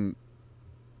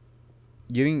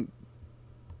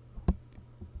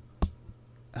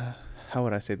how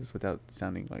would I say this without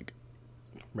sounding like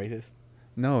racist?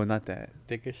 No, not that.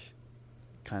 Dickish?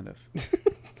 Kind of.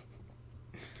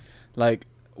 Like,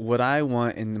 what I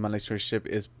want in my next relationship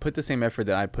is put the same effort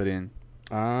that I put in.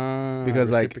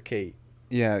 Because reciprocate.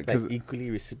 Yeah, because like equally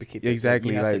reciprocate.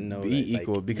 Exactly, like to know be that,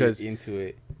 equal. Like, because into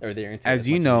it, or they're into as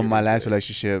it. You know, my last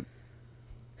relationship,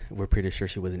 we're pretty sure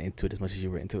she wasn't into it as much as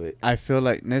you were into it. I feel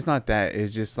like it's not that.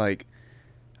 It's just like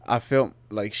I felt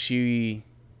like she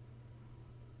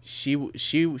was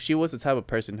the type of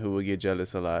person who would get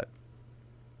jealous a lot,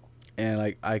 and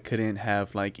like I couldn't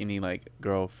have like any like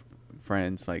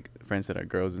friends that are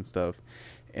girls and stuff.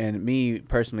 And me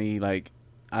personally, like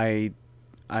I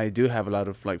do have a lot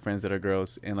of like friends that are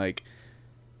girls, and like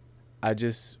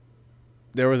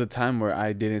there was a time where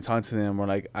I didn't talk to them, or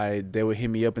like they would hit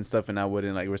me up and stuff, and I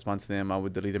wouldn't like respond to them. I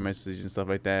would delete their messages and stuff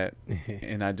like that.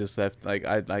 And I just left, like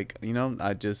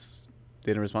I just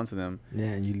didn't respond to them. Yeah,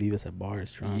 and you leave us at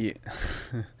bars, Trump. Yeah.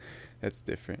 That's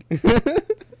different.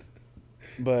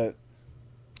 But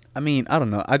I mean, I don't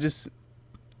know. I just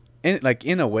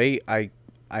in a way I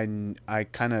kind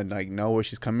of like know where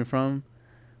she's coming from,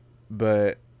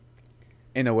 but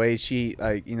in a way she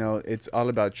like it's all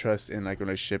about trust in like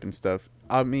relationship and stuff.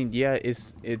 I mean, yeah,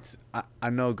 I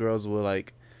know girls will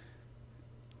like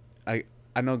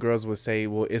I know girls will say,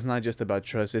 well, it's not just about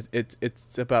trust,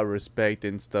 it's about respect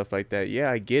and stuff like that. Yeah,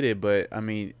 I get it, but I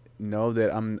mean, know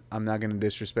that I'm not gonna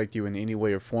disrespect you in any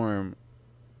way or form,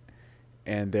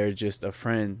 and they're just a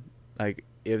friend. Like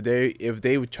if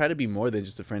they would try to be more than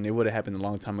just a friend, it would have happened a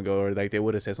long time ago, or like they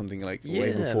would have said something like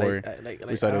way before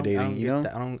we started dating. You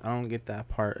know, I don't get that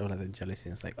part of like the jealousy.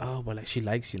 It's like, oh, but like she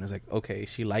likes you, and it's like, okay,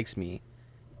 she likes me,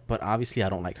 but obviously I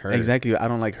don't like her. Exactly, I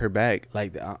don't like her back.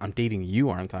 Like I'm dating you,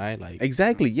 aren't I? Like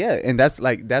exactly, yeah, and that's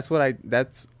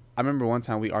I remember one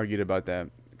time we argued about that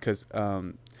because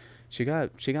she got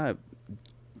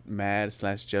mad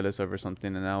 / jealous over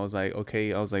something, and I was like,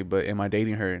 okay, I was like, but am I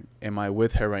dating her? Am I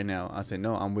with her right now? I said,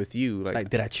 no, I'm with you. Like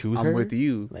did I choose her? I'm with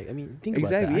you. Like, I mean, think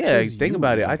exactly, about that. Yeah, think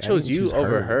about it. Like, I chose you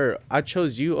over her. I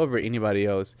chose you over anybody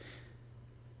else,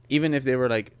 even if they were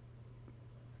like,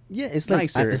 yeah, it's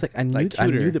like nicer, it's like I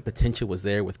knew the potential was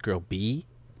there with girl B,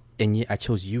 and yet I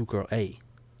chose you, girl A.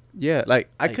 Yeah, like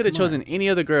I could have chosen any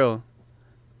other girl,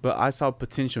 but I saw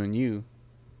potential in you.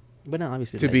 But now,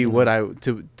 obviously, to be what I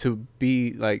to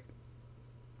be like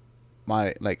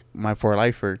my for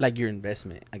lifer, like your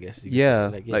investment, I guess.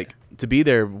 Yeah, like to be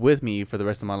there with me for the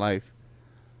rest of my life.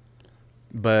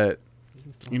 But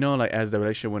you know, like as the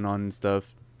relationship went on and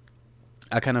stuff,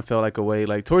 I kind of felt like a way.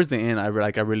 Like towards the end, I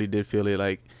really did feel it.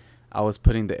 Like I was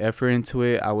putting the effort into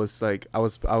it. I was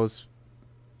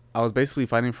basically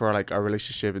fighting for like our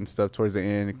relationship and stuff towards the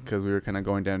end because we were kind of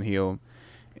going downhill.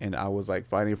 And I was like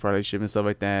fighting for our relationship and stuff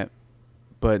like that.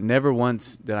 But never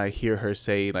once did I hear her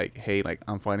say like, hey, like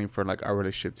I'm fighting for like our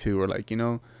relationship too. Or like, you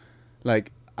know,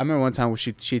 like I remember one time when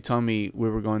she told me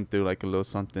we were going through like a little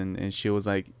something, and she was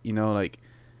like, you know, like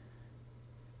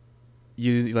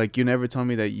you never told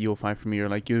me that you'll fight for me, or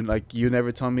like you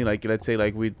never told me, like, let's say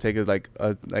like we take a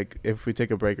like if we take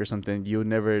a break or something, you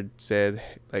never said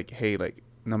like, hey, like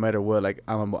no matter what, like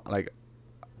I'm like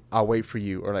I'll wait for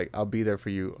you, or like I'll be there for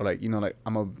you, or like, you know, like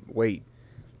I'm gonna wait.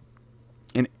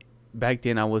 And back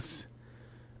then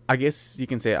I guess you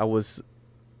can say I was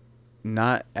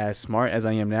not as smart as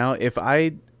I am now. If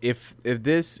I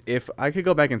could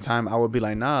go back in time, I would be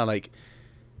like, nah, like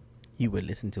you would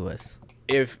listen to us.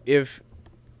 If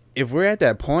we're at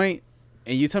that point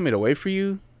and you tell me to wait for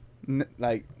you,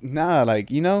 like nah,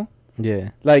 like, you know.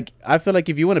 Yeah. Like I feel like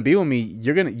if you want to be with me,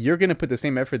 you're gonna put the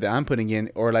same effort that I'm putting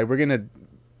in, or like we're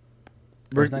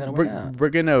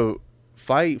gonna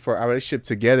fight for our relationship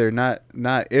together. Not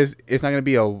it's not gonna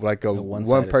be a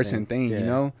one person thing, yeah. You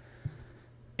know.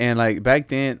 And like back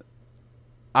then,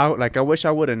 I wish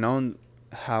I would have known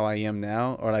how I am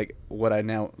now, or like what I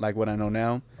know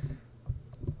now.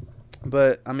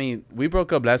 But I mean, we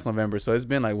broke up last November, so it's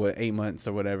been like 8 months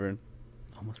or whatever.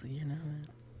 Almost a year now, man.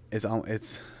 It's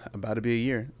about to be a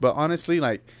year. But honestly,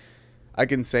 like I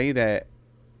can say that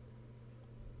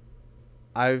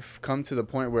I've come to the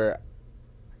point where,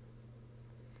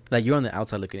 like, you're on the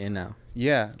outside looking in now.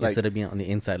 Yeah, like, instead of being on the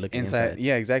inside looking inside.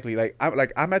 Yeah, exactly. Like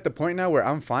I'm at the point now where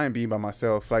I'm fine being by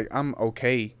myself. Like I'm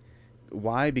okay.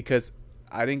 Why? Because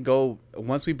I didn't go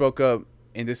once we broke up,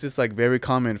 and this is like very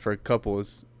common for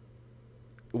couples.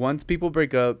 Once people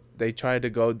break up, they try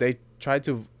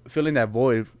to fill in that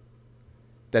void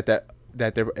that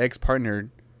their ex-partner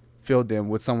filled them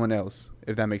with someone else,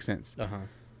 if that makes sense.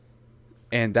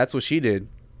 And that's what she did.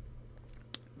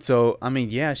 So I mean,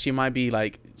 yeah, she might be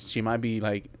like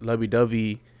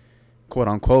lovey-dovey, quote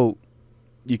unquote,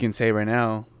 you can say right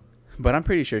now, but I'm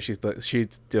pretty sure she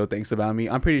still thinks about me.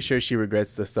 I'm pretty sure she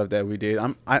regrets the stuff that we did.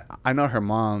 I know her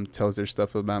mom tells her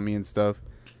stuff about me and stuff,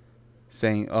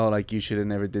 saying, oh, like, you should have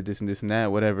never did this and this and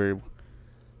that, whatever.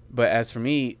 But as for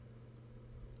me,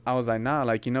 I was like, nah,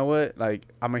 like, you know what? Like,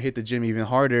 I'm going to hit the gym even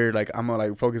harder. Like, I'm going to,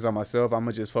 like, focus on myself. I'm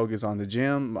going to just focus on the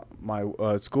gym, my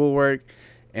schoolwork,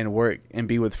 and work, and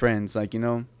be with friends, like, you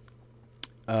know?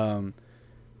 And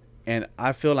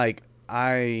I feel like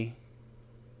I'm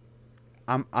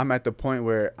at the point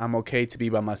where I'm okay to be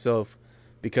by myself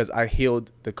because I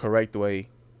healed the correct way.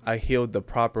 I healed the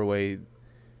proper way.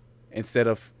 Instead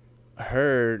of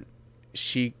her,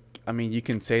 I mean, you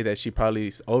can say that she probably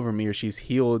is over me or she's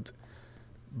healed,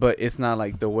 but it's not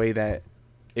like the way that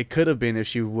it could have been if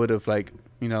she would have, like,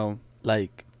 you know,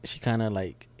 like she kind of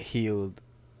like healed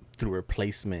through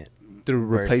replacement,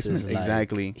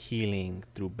 exactly, like healing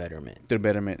through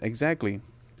betterment, exactly.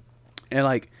 And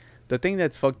like the thing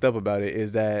that's fucked up about it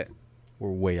is that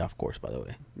we're way off course, by the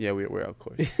way. Yeah, we're off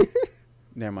course.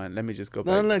 Never mind, let me just go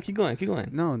back. No, keep going.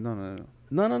 No.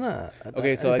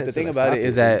 Okay, so like the thing about it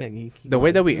is that the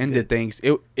way that we ended things,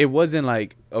 it wasn't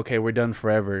like, okay, we're done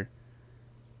forever.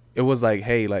 It was like,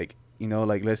 hey, like, you know,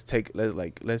 like let's take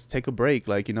a break,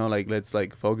 like, you know, like let's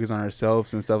like focus on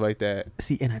ourselves and stuff like that.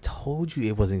 See, and I told you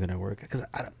it wasn't gonna work because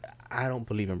I don't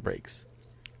believe in breaks.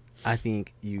 I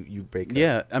think you break up.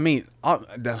 Yeah, I mean,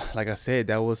 like I said,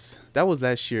 that was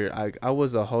last year. I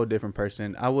was a whole different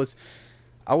person. I was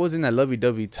in that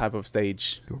lovey-dovey type of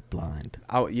stage. You were blind.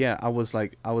 I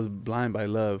was blind by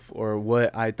love, or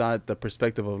what I thought the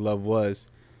perspective of love was.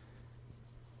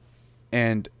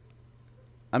 And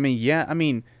I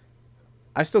mean,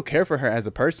 I still care for her as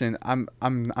a person. I'm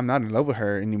not in love with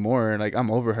her anymore. Like, I'm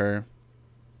over her.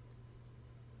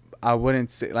 I wouldn't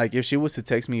say, like, if she was to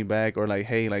text me back or like,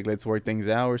 hey, like, let's work things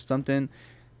out or something,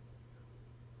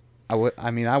 I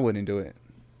wouldn't do it.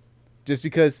 Just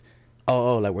because.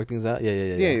 Oh, like work things out?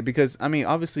 Yeah, because I mean,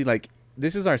 obviously, like,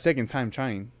 this is our second time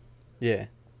trying. Yeah.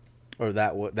 Or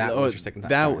that was your second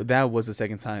time. That was the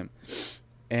second time.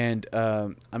 And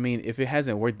I mean, if it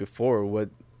hasn't worked before,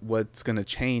 what's gonna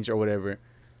change or whatever?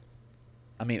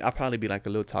 I mean, I'll probably be like a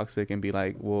little toxic and be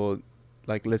like, well,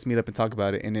 like, let's meet up and talk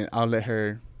about it, and then I'll let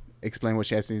her explain what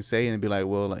she has to say and be like,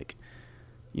 well, like,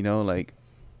 you know, like,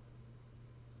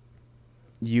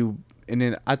 and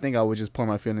then I think I would just pour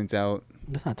my feelings out.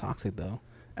 That's not toxic though.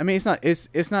 I mean,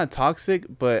 it's not toxic,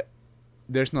 but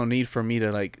there's no need for me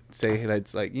to like say, hey,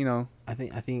 let's, like, you know. I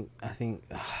think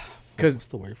because what's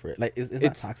the word for it? Like, it's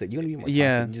not toxic. You're gonna be more toxic.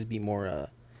 Yeah. Just be more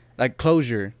like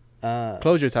closure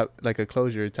type, like a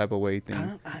closure type of way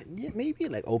thing. Yeah, maybe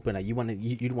like open. Like,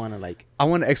 you'd want to like. I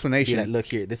want an explanation. Like, look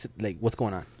here. This is like what's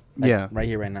going on. Like, yeah. Right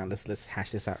here, right now. Let's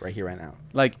hash this out right here, right now.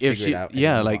 Like, if she,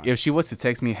 like, if she was to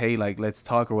text me, hey, like, let's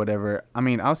talk or whatever. I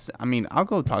mean, I'll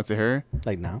go talk to her.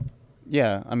 Like now.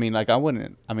 Yeah, I mean, like, I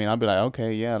wouldn't. I mean, I'll be like,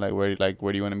 okay, yeah, like, where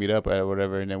do you want to meet up at or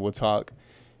whatever, and then we'll talk.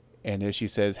 And if she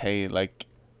says, hey, like,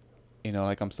 you know,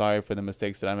 like, I'm sorry for the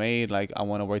mistakes that I made, like, I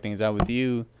want to work things out with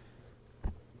you.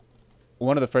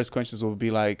 One of the first questions will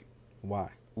be like,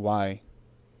 why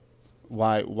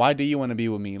do you want to be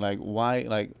with me? Like, why?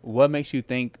 Like, what makes you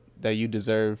think that you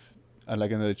deserve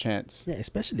like another chance? Yeah,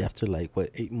 especially after like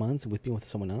 8 months with being with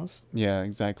someone else. Yeah,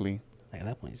 exactly. Like, at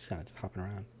that point, it's kind of just hopping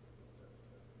around.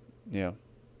 Yeah.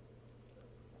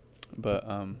 But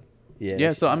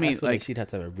yeah. So I mean, like, she'd have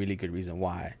to have a really good reason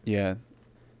why. Yeah.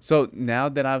 So now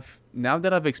that I've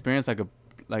experienced like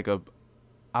a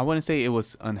I wouldn't say it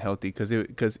was unhealthy, because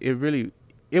it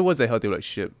was a healthy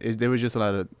relationship. There was just a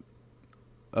lot of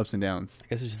ups and downs. I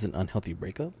guess it's just an unhealthy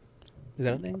breakup. Is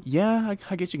that a thing? Yeah,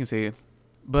 I guess you can say it.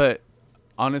 But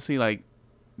honestly, like,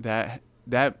 that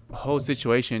whole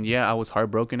situation, yeah, I was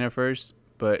heartbroken at first,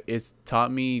 but it's taught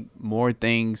me more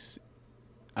things,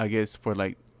 I guess, for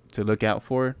like to look out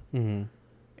for. Mm-hmm.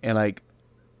 And like,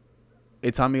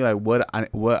 it taught me like what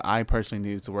I personally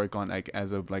needed to work on, like,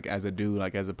 as a dude,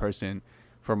 like, as a person,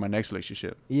 for my next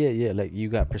relationship. Yeah, like, you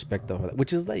got perspective of that,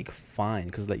 which is like fine,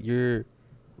 because like, you're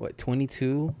what,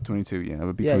 22? 22, yeah, I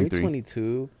would be 23. You're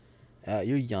 22.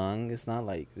 You're young. It's not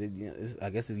like, I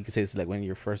guess you could say it's like one of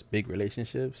your first big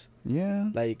relationships.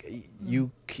 Yeah. Like, you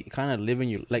kind of live in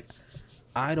your, like,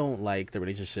 I don't like the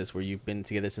relationships where you've been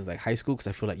together since like high school, because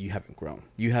I feel like you haven't grown.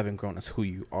 You haven't grown as who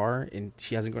you are, and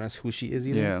she hasn't grown as who she is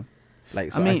either. Yeah.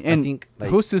 Like, so I mean, I think,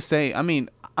 like, who's to say? I mean,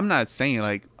 I'm not saying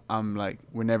like I'm like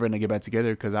we're never gonna get back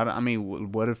together, because I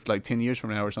mean, what if like 10 years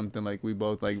from now or something, like, we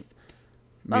both like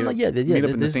meet up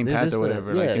in the same path or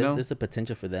whatever. Yeah, like, you know, there's a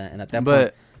potential for that, and at that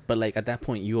point, but like at that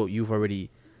point, you've already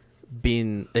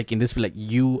been like in this, like,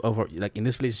 in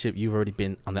this relationship, you've already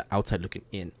been on the outside looking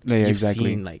in. Yeah, you've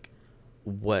exactly. seen like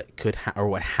what could or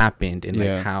what happened, and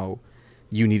like how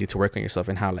you needed to work on yourself,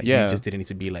 and how like you just didn't need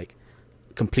to be like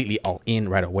completely all in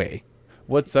right away.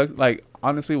 What sucks, like,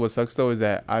 honestly, what sucks though is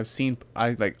that I've seen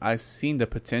the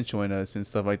potential in us and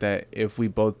stuff like that. If we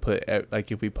both put the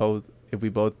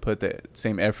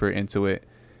same effort into it,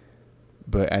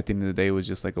 but at the end of the day, it was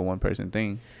just like a one person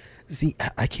thing. See,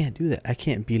 I can't do that. I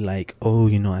can't be like, oh,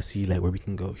 you know, I see like where we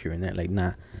can go here and there. Like,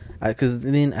 nah, because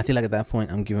then I feel like at that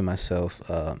point I'm giving myself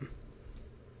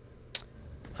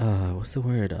what's the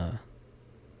word,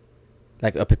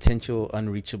 like a potential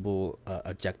unreachable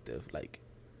objective. Like,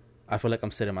 I feel like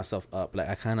I'm setting myself up. Like,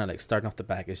 I kind of like starting off the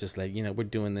back. It's just like, you know, we're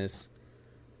doing this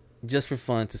just for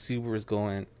fun, to see where it's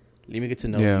going. Let me get to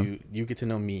know you. You get to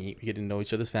know me. We get to know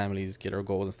each other's families, get our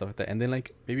goals and stuff like that. And then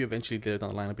like maybe eventually later down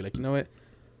the line, I'll be like, you know what?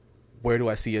 Where do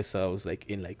I see ourselves like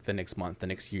in like the next month, the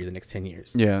next year, the next 10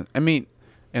 years? Yeah, I mean,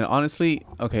 and honestly,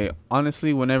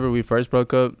 whenever we first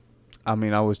broke up, I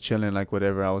mean, I was chilling, like,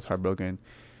 whatever. I was heartbroken.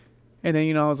 And then,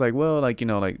 you know, I was like, well, like, you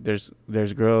know, like, there's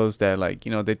girls that, like,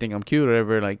 you know, they think I'm cute or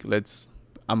whatever. Like, I'm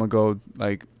going to go,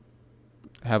 like,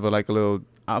 have a little,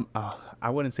 I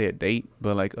wouldn't say a date,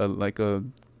 but like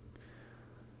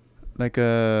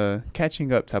a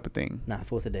catching up type of thing. Nah,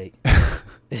 if it's a date.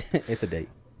 It's a date.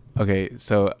 Okay,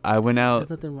 so I went out. There's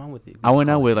nothing wrong with it. I went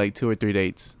out with like 2 or 3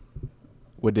 dates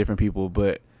with different people,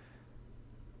 but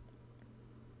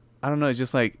I don't know. It's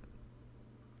just like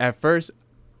at first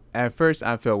I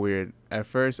felt weird. At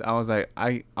first I was like,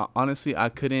 I honestly I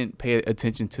couldn't pay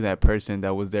attention to that person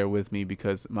that was there with me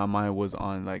because my mind was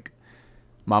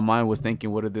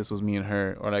thinking, what if this was me and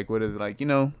her, or like what if, like,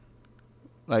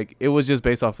 like it was just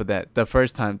based off of that. The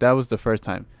first time, that was the first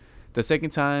time. The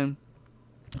second time,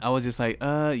 I was just like,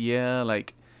 yeah,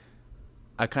 like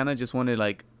I kind of just wanted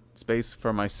like space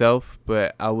for myself,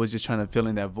 but I was just trying to fill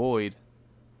in that void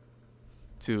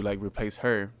to like replace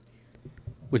her.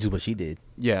 Which is what she did.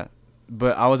 Yeah,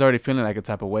 but I was already feeling like a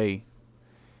type of way.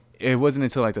 It wasn't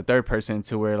until like the third person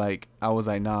to where like I was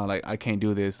like, nah, like I can't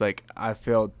do this. Like I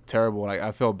felt terrible. Like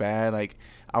I felt bad. Like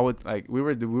I would like we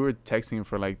were texting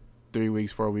for like 3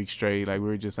 weeks, 4 weeks straight. Like we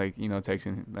were just like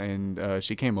texting, and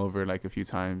she came over like a few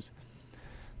times,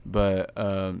 but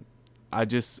I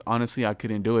just honestly I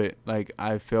couldn't do it. Like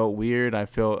I felt weird. I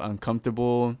felt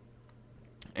uncomfortable,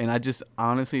 and I just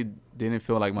honestly didn't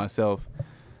feel like myself.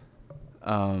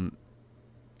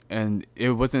 And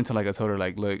it wasn't until like I told her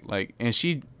like, look, like, and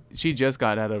she just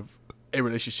got out of a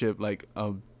relationship like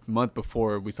a month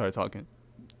before we started talking.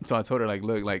 So I told her like,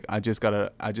 look, like I just got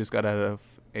out of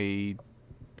a,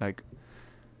 like,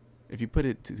 if you put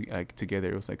it together,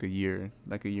 it was like a year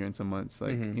and some months,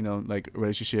 like, like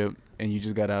relationship, and you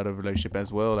just got out of a relationship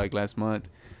as well, like last month.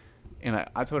 And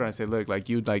I told her, I said, look, like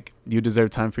you deserve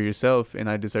time for yourself, and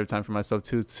I deserve time for myself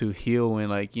too, to heal and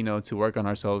like, to work on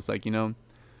ourselves, like,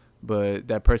 but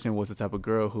that person was the type of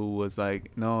girl who was like,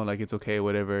 no, like it's okay,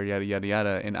 whatever, yada yada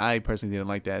yada. And I personally didn't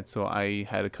like that, so I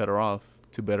had to cut her off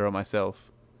to better up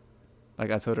myself.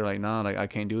 Like I told her like, nah, like I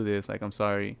can't do this, like I'm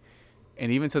sorry.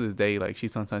 And even to this day, like she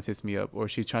sometimes hits me up, or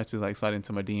she tries to like slide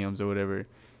into my DMs or whatever,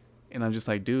 and I'm just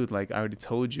like, dude, like I already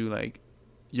told you, like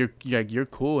you're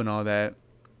cool and all that,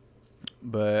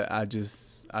 but I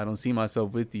don't see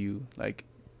myself with you like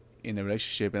in a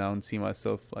relationship, and I don't see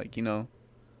myself like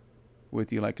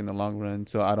with you like in the long run,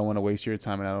 so I don't want to waste your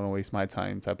time and I don't want to waste my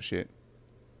time, type of shit.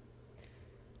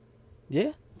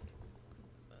 Yeah.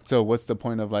 So what's the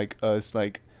point of like us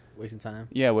like wasting time?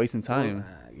 Yeah, wasting time.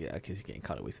 Yeah, I guess you can't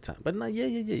call it wasting time, but no,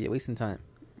 yeah, wasting time.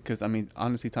 Because I mean,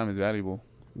 honestly, time is valuable.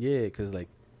 Yeah, because like,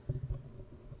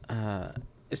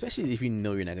 especially if you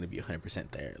know you're not gonna be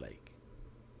 100% there, like,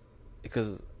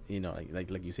 because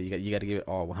like you said, you got to give it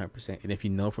all 100%, and if you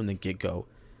know from the get go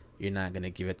you're not gonna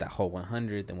give it that whole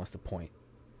 100, then what's the point?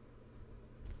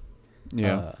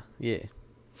 Yeah. Yeah.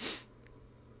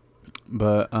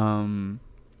 But I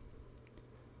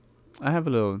have a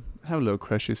little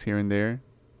crushes here and there.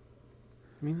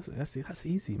 I mean, that's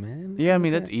easy, man. Yeah, I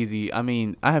mean that's easy. I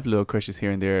mean, I have little crushes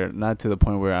here and there, not to the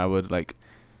point where I would like.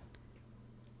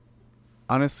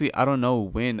 Honestly, I don't know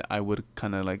when I would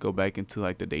kind of like go back into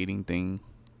like the dating thing,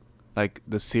 like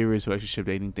the serious relationship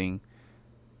dating thing.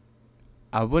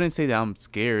 I wouldn't say that I'm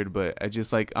scared, but I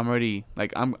just like I'm already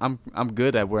like I'm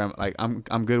good at where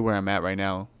I'm good where I'm at right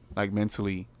now, like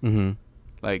mentally. Mm-hmm.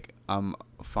 Like I'm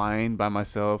fine by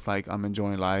myself. Like I'm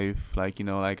enjoying life. Like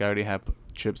like I already have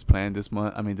trips planned this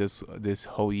month. I mean this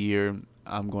whole year.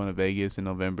 I'm going to Vegas in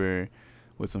November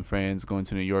with some friends. Going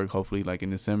to New York hopefully like in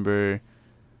December.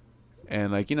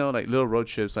 And like like little road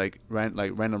trips, like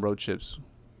random road trips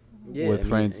with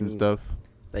friends and stuff.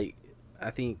 Like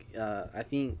I think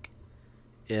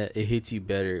it hits you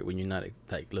better when you're not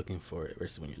like looking for it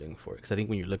versus when you're looking for it. Because I think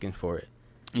when you're looking for it,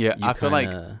 I feel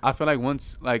like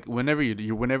once like whenever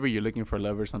you're looking for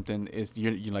love or something, it's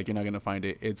you're like you're not gonna find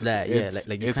it. It's that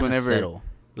like you kind of settle.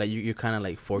 Like you kind of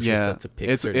like force yourself to pick.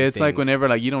 It's things. Like whenever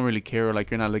like you don't really care, or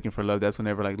like you're not looking for love. That's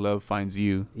whenever like love finds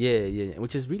you. Yeah,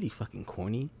 which is really fucking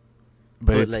corny.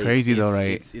 But it's like, crazy though,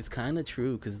 right? It's kind of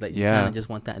true, because like you kind of just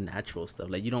want that natural stuff.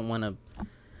 Like you don't want to,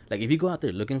 like if you go out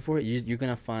there looking for it, you're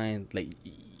gonna find like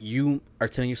you are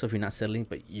telling yourself you're not settling,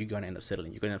 but you're gonna end up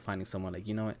settling. You're gonna end up finding someone like,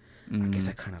 you know what? I guess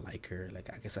I kind of like her. Like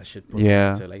I guess I should. To,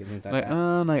 like things like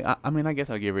that. I mean I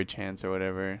guess I'll give her a chance or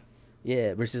whatever.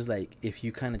 Yeah, versus like if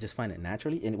you kind of just find it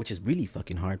naturally, and which is really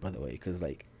fucking hard, by the way, because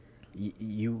like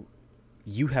you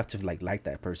have to like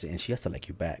that person, and she has to like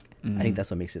you back. I think that's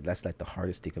what makes it. That's like the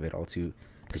hardest thing of it all too,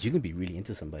 because you can be really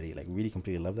into somebody, like really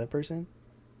completely love that person,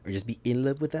 or just be in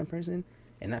love with that person,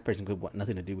 and that person could want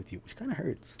nothing to do with you, which kind of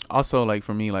hurts. Also, like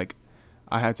for me, like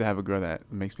I have to have a girl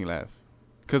that makes me laugh,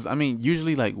 because I mean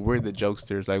usually like we're the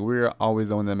jokesters, like we're always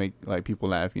the one that make like people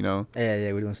laugh, you know.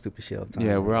 Yeah, we're doing stupid shit all the time.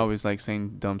 Yeah, we're always like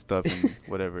saying dumb stuff and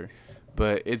whatever,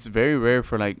 but it's very rare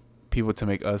for like people to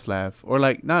make us laugh, or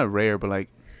like not rare, but like.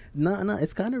 No,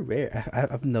 it's kind of rare.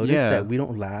 I've noticed that we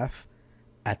don't laugh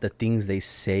at the things they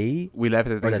say. We laugh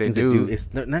at the things they do. It's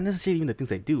not necessarily even the things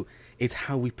they do. It's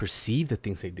how we perceive the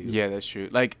things they do. Yeah, that's true.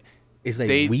 Like it's like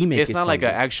we make it. It's not like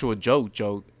an actual joke.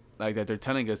 like that they're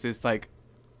telling us. It's like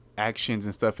actions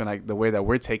and stuff, and like the way that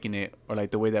we're taking it, or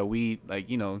like the way that we like,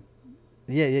 you know.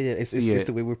 Yeah. It's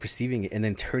the way we're perceiving it and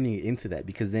then turning it into that,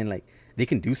 because then like they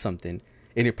can do something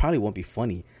and it probably won't be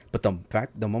funny, but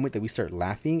the moment that we start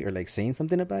laughing or like saying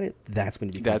something about it, that's when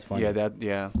it becomes funny.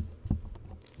 Yeah.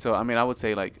 So I mean, I would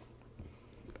say like,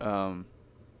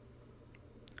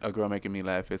 a girl making me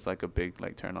laugh, it's like a big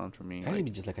like turn on for me. That should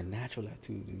be just like a natural laugh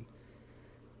too, dude.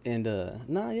 And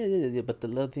yeah. But the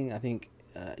love thing, I think,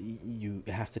 you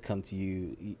it has to come to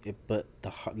you. But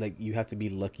like you have to be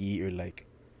lucky or like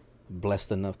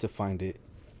blessed enough to find it.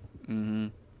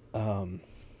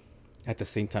 At the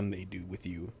same time they do with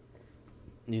you.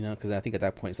 You know, because I think at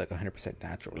that point it's like 100%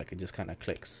 natural. Like it just kind of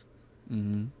clicks.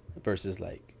 Versus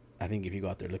like, I think if you go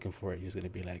out there looking for it, you're just gonna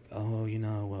be like, oh, you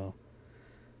know, well,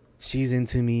 she's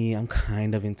into me, I'm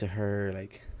kind of into her,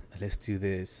 like, let's do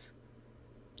this,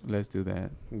 let's do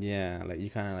that. Yeah, like you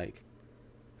kind of like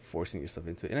forcing yourself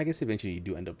into it, and I guess eventually you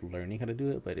do end up learning how to do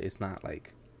it, but it's not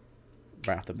like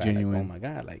right off the bat like, oh my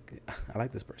god, like I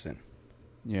like this person.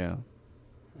 Yeah.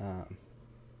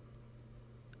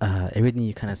 Everything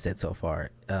you kind of said so far,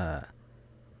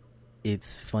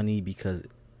 it's funny because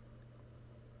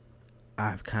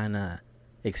I've kind of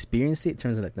experienced it in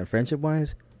terms of like the friendship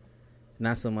wise.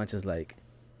 Not so much as like,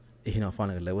 you know,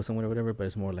 falling in love with someone or whatever, but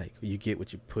it's more like you get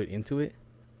what you put into it.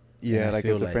 Yeah, like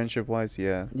as a friendship wise,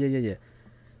 yeah. Yeah.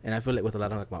 And I feel like with a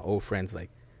lot of like my old friends, like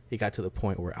it got to the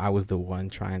point where I was the one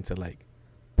trying to like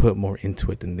put more into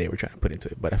it than they were trying to put into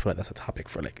it. But I feel like that's a topic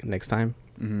for like next time,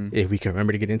 if we can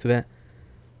remember to get into that.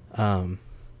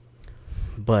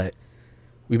 But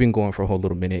we've been going for a whole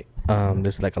little minute.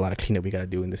 There's like a lot of cleanup we got to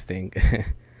do in this thing.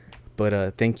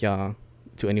 But thank y'all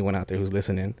to anyone out there who's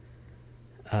listening.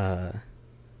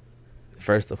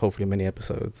 First of hopefully many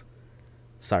episodes.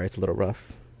 Sorry it's a little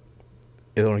rough.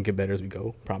 It'll only get better as we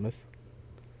go, promise.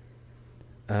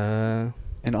 And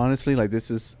honestly, like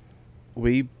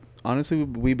we've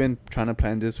been trying to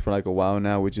plan this for like a while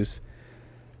now. We just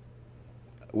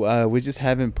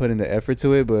haven't put in the effort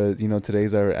to it, but you know, today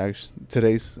is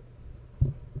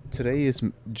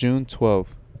June 12th.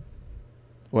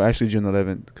 Well, actually June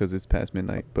 11th because it's past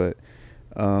midnight, but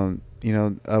you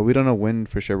know, we don't know when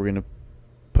for sure we're gonna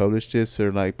publish this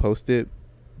or like post it,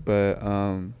 but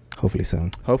hopefully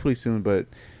soon. But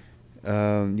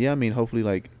yeah, I mean, hopefully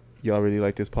like y'all really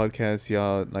like this podcast.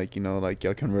 Y'all like, you know, like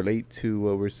y'all can relate to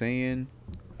what we're saying,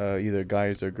 either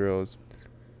guys or girls.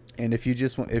 And if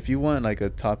you want like a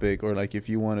topic, or like if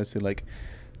you want us to like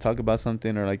talk about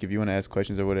something, or like if you want to ask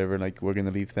questions or whatever, like we're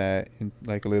gonna leave that in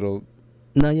like a little.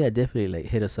 No, yeah, definitely. Like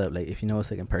hit us up. Like if you know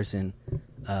us like in person,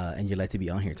 and you'd like to be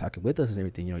on here talking with us and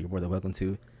everything, you know, you're more than welcome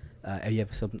to. If you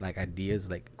have some like ideas,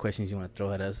 like questions you want to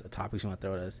throw at us, topics you want to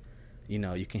throw at us, you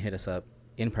know, you can hit us up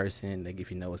in person. Like if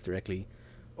you know us directly,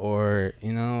 or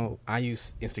you know, I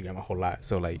use Instagram a whole lot,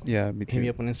 so like yeah, me too. Hit me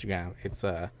up on Instagram. It's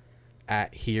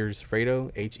at here's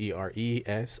Fredo,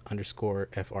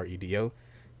 HERES_FREDO,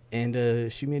 and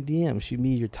shoot me a DM, shoot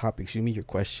me your topic, shoot me your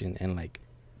question, and like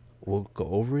we'll go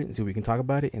over it and see if we can talk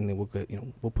about it, and then we'll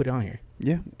put it on here.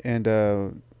 Yeah, and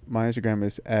my Instagram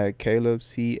is at Caleb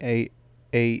CAALEB.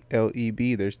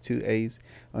 There's 2 A's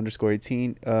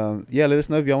 _18. Yeah, let us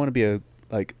know if y'all want to be a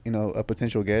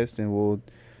potential guest, and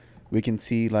we can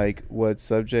see like what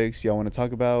subjects y'all want to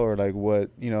talk about, or like what,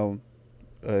 you know,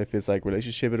 if it's like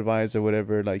relationship advice or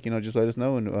whatever, like, you know, just let us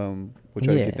know, and we'll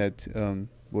try to get that.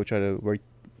 We'll try to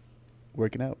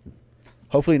work it out.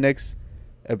 Hopefully next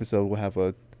episode we'll have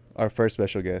our first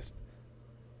special guest.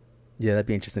 Yeah, that'd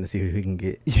be interesting to see who we can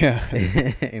get. Yeah.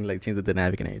 And like change the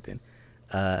dynamic and everything.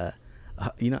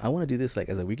 You know, I want to do this like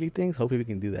as a weekly thing, so hopefully we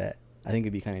can do that. I think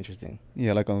it'd be kind of interesting.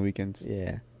 Yeah, like on the weekends.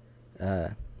 Yeah.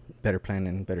 Better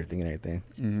planning, better thinking, everything.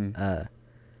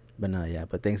 But no, yeah.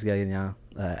 But thanks, guys, y'all.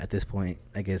 At this point,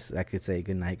 I guess I could say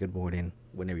good night, good morning,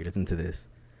 whenever you listen to this.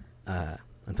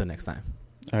 Until next time.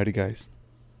 Alrighty, guys.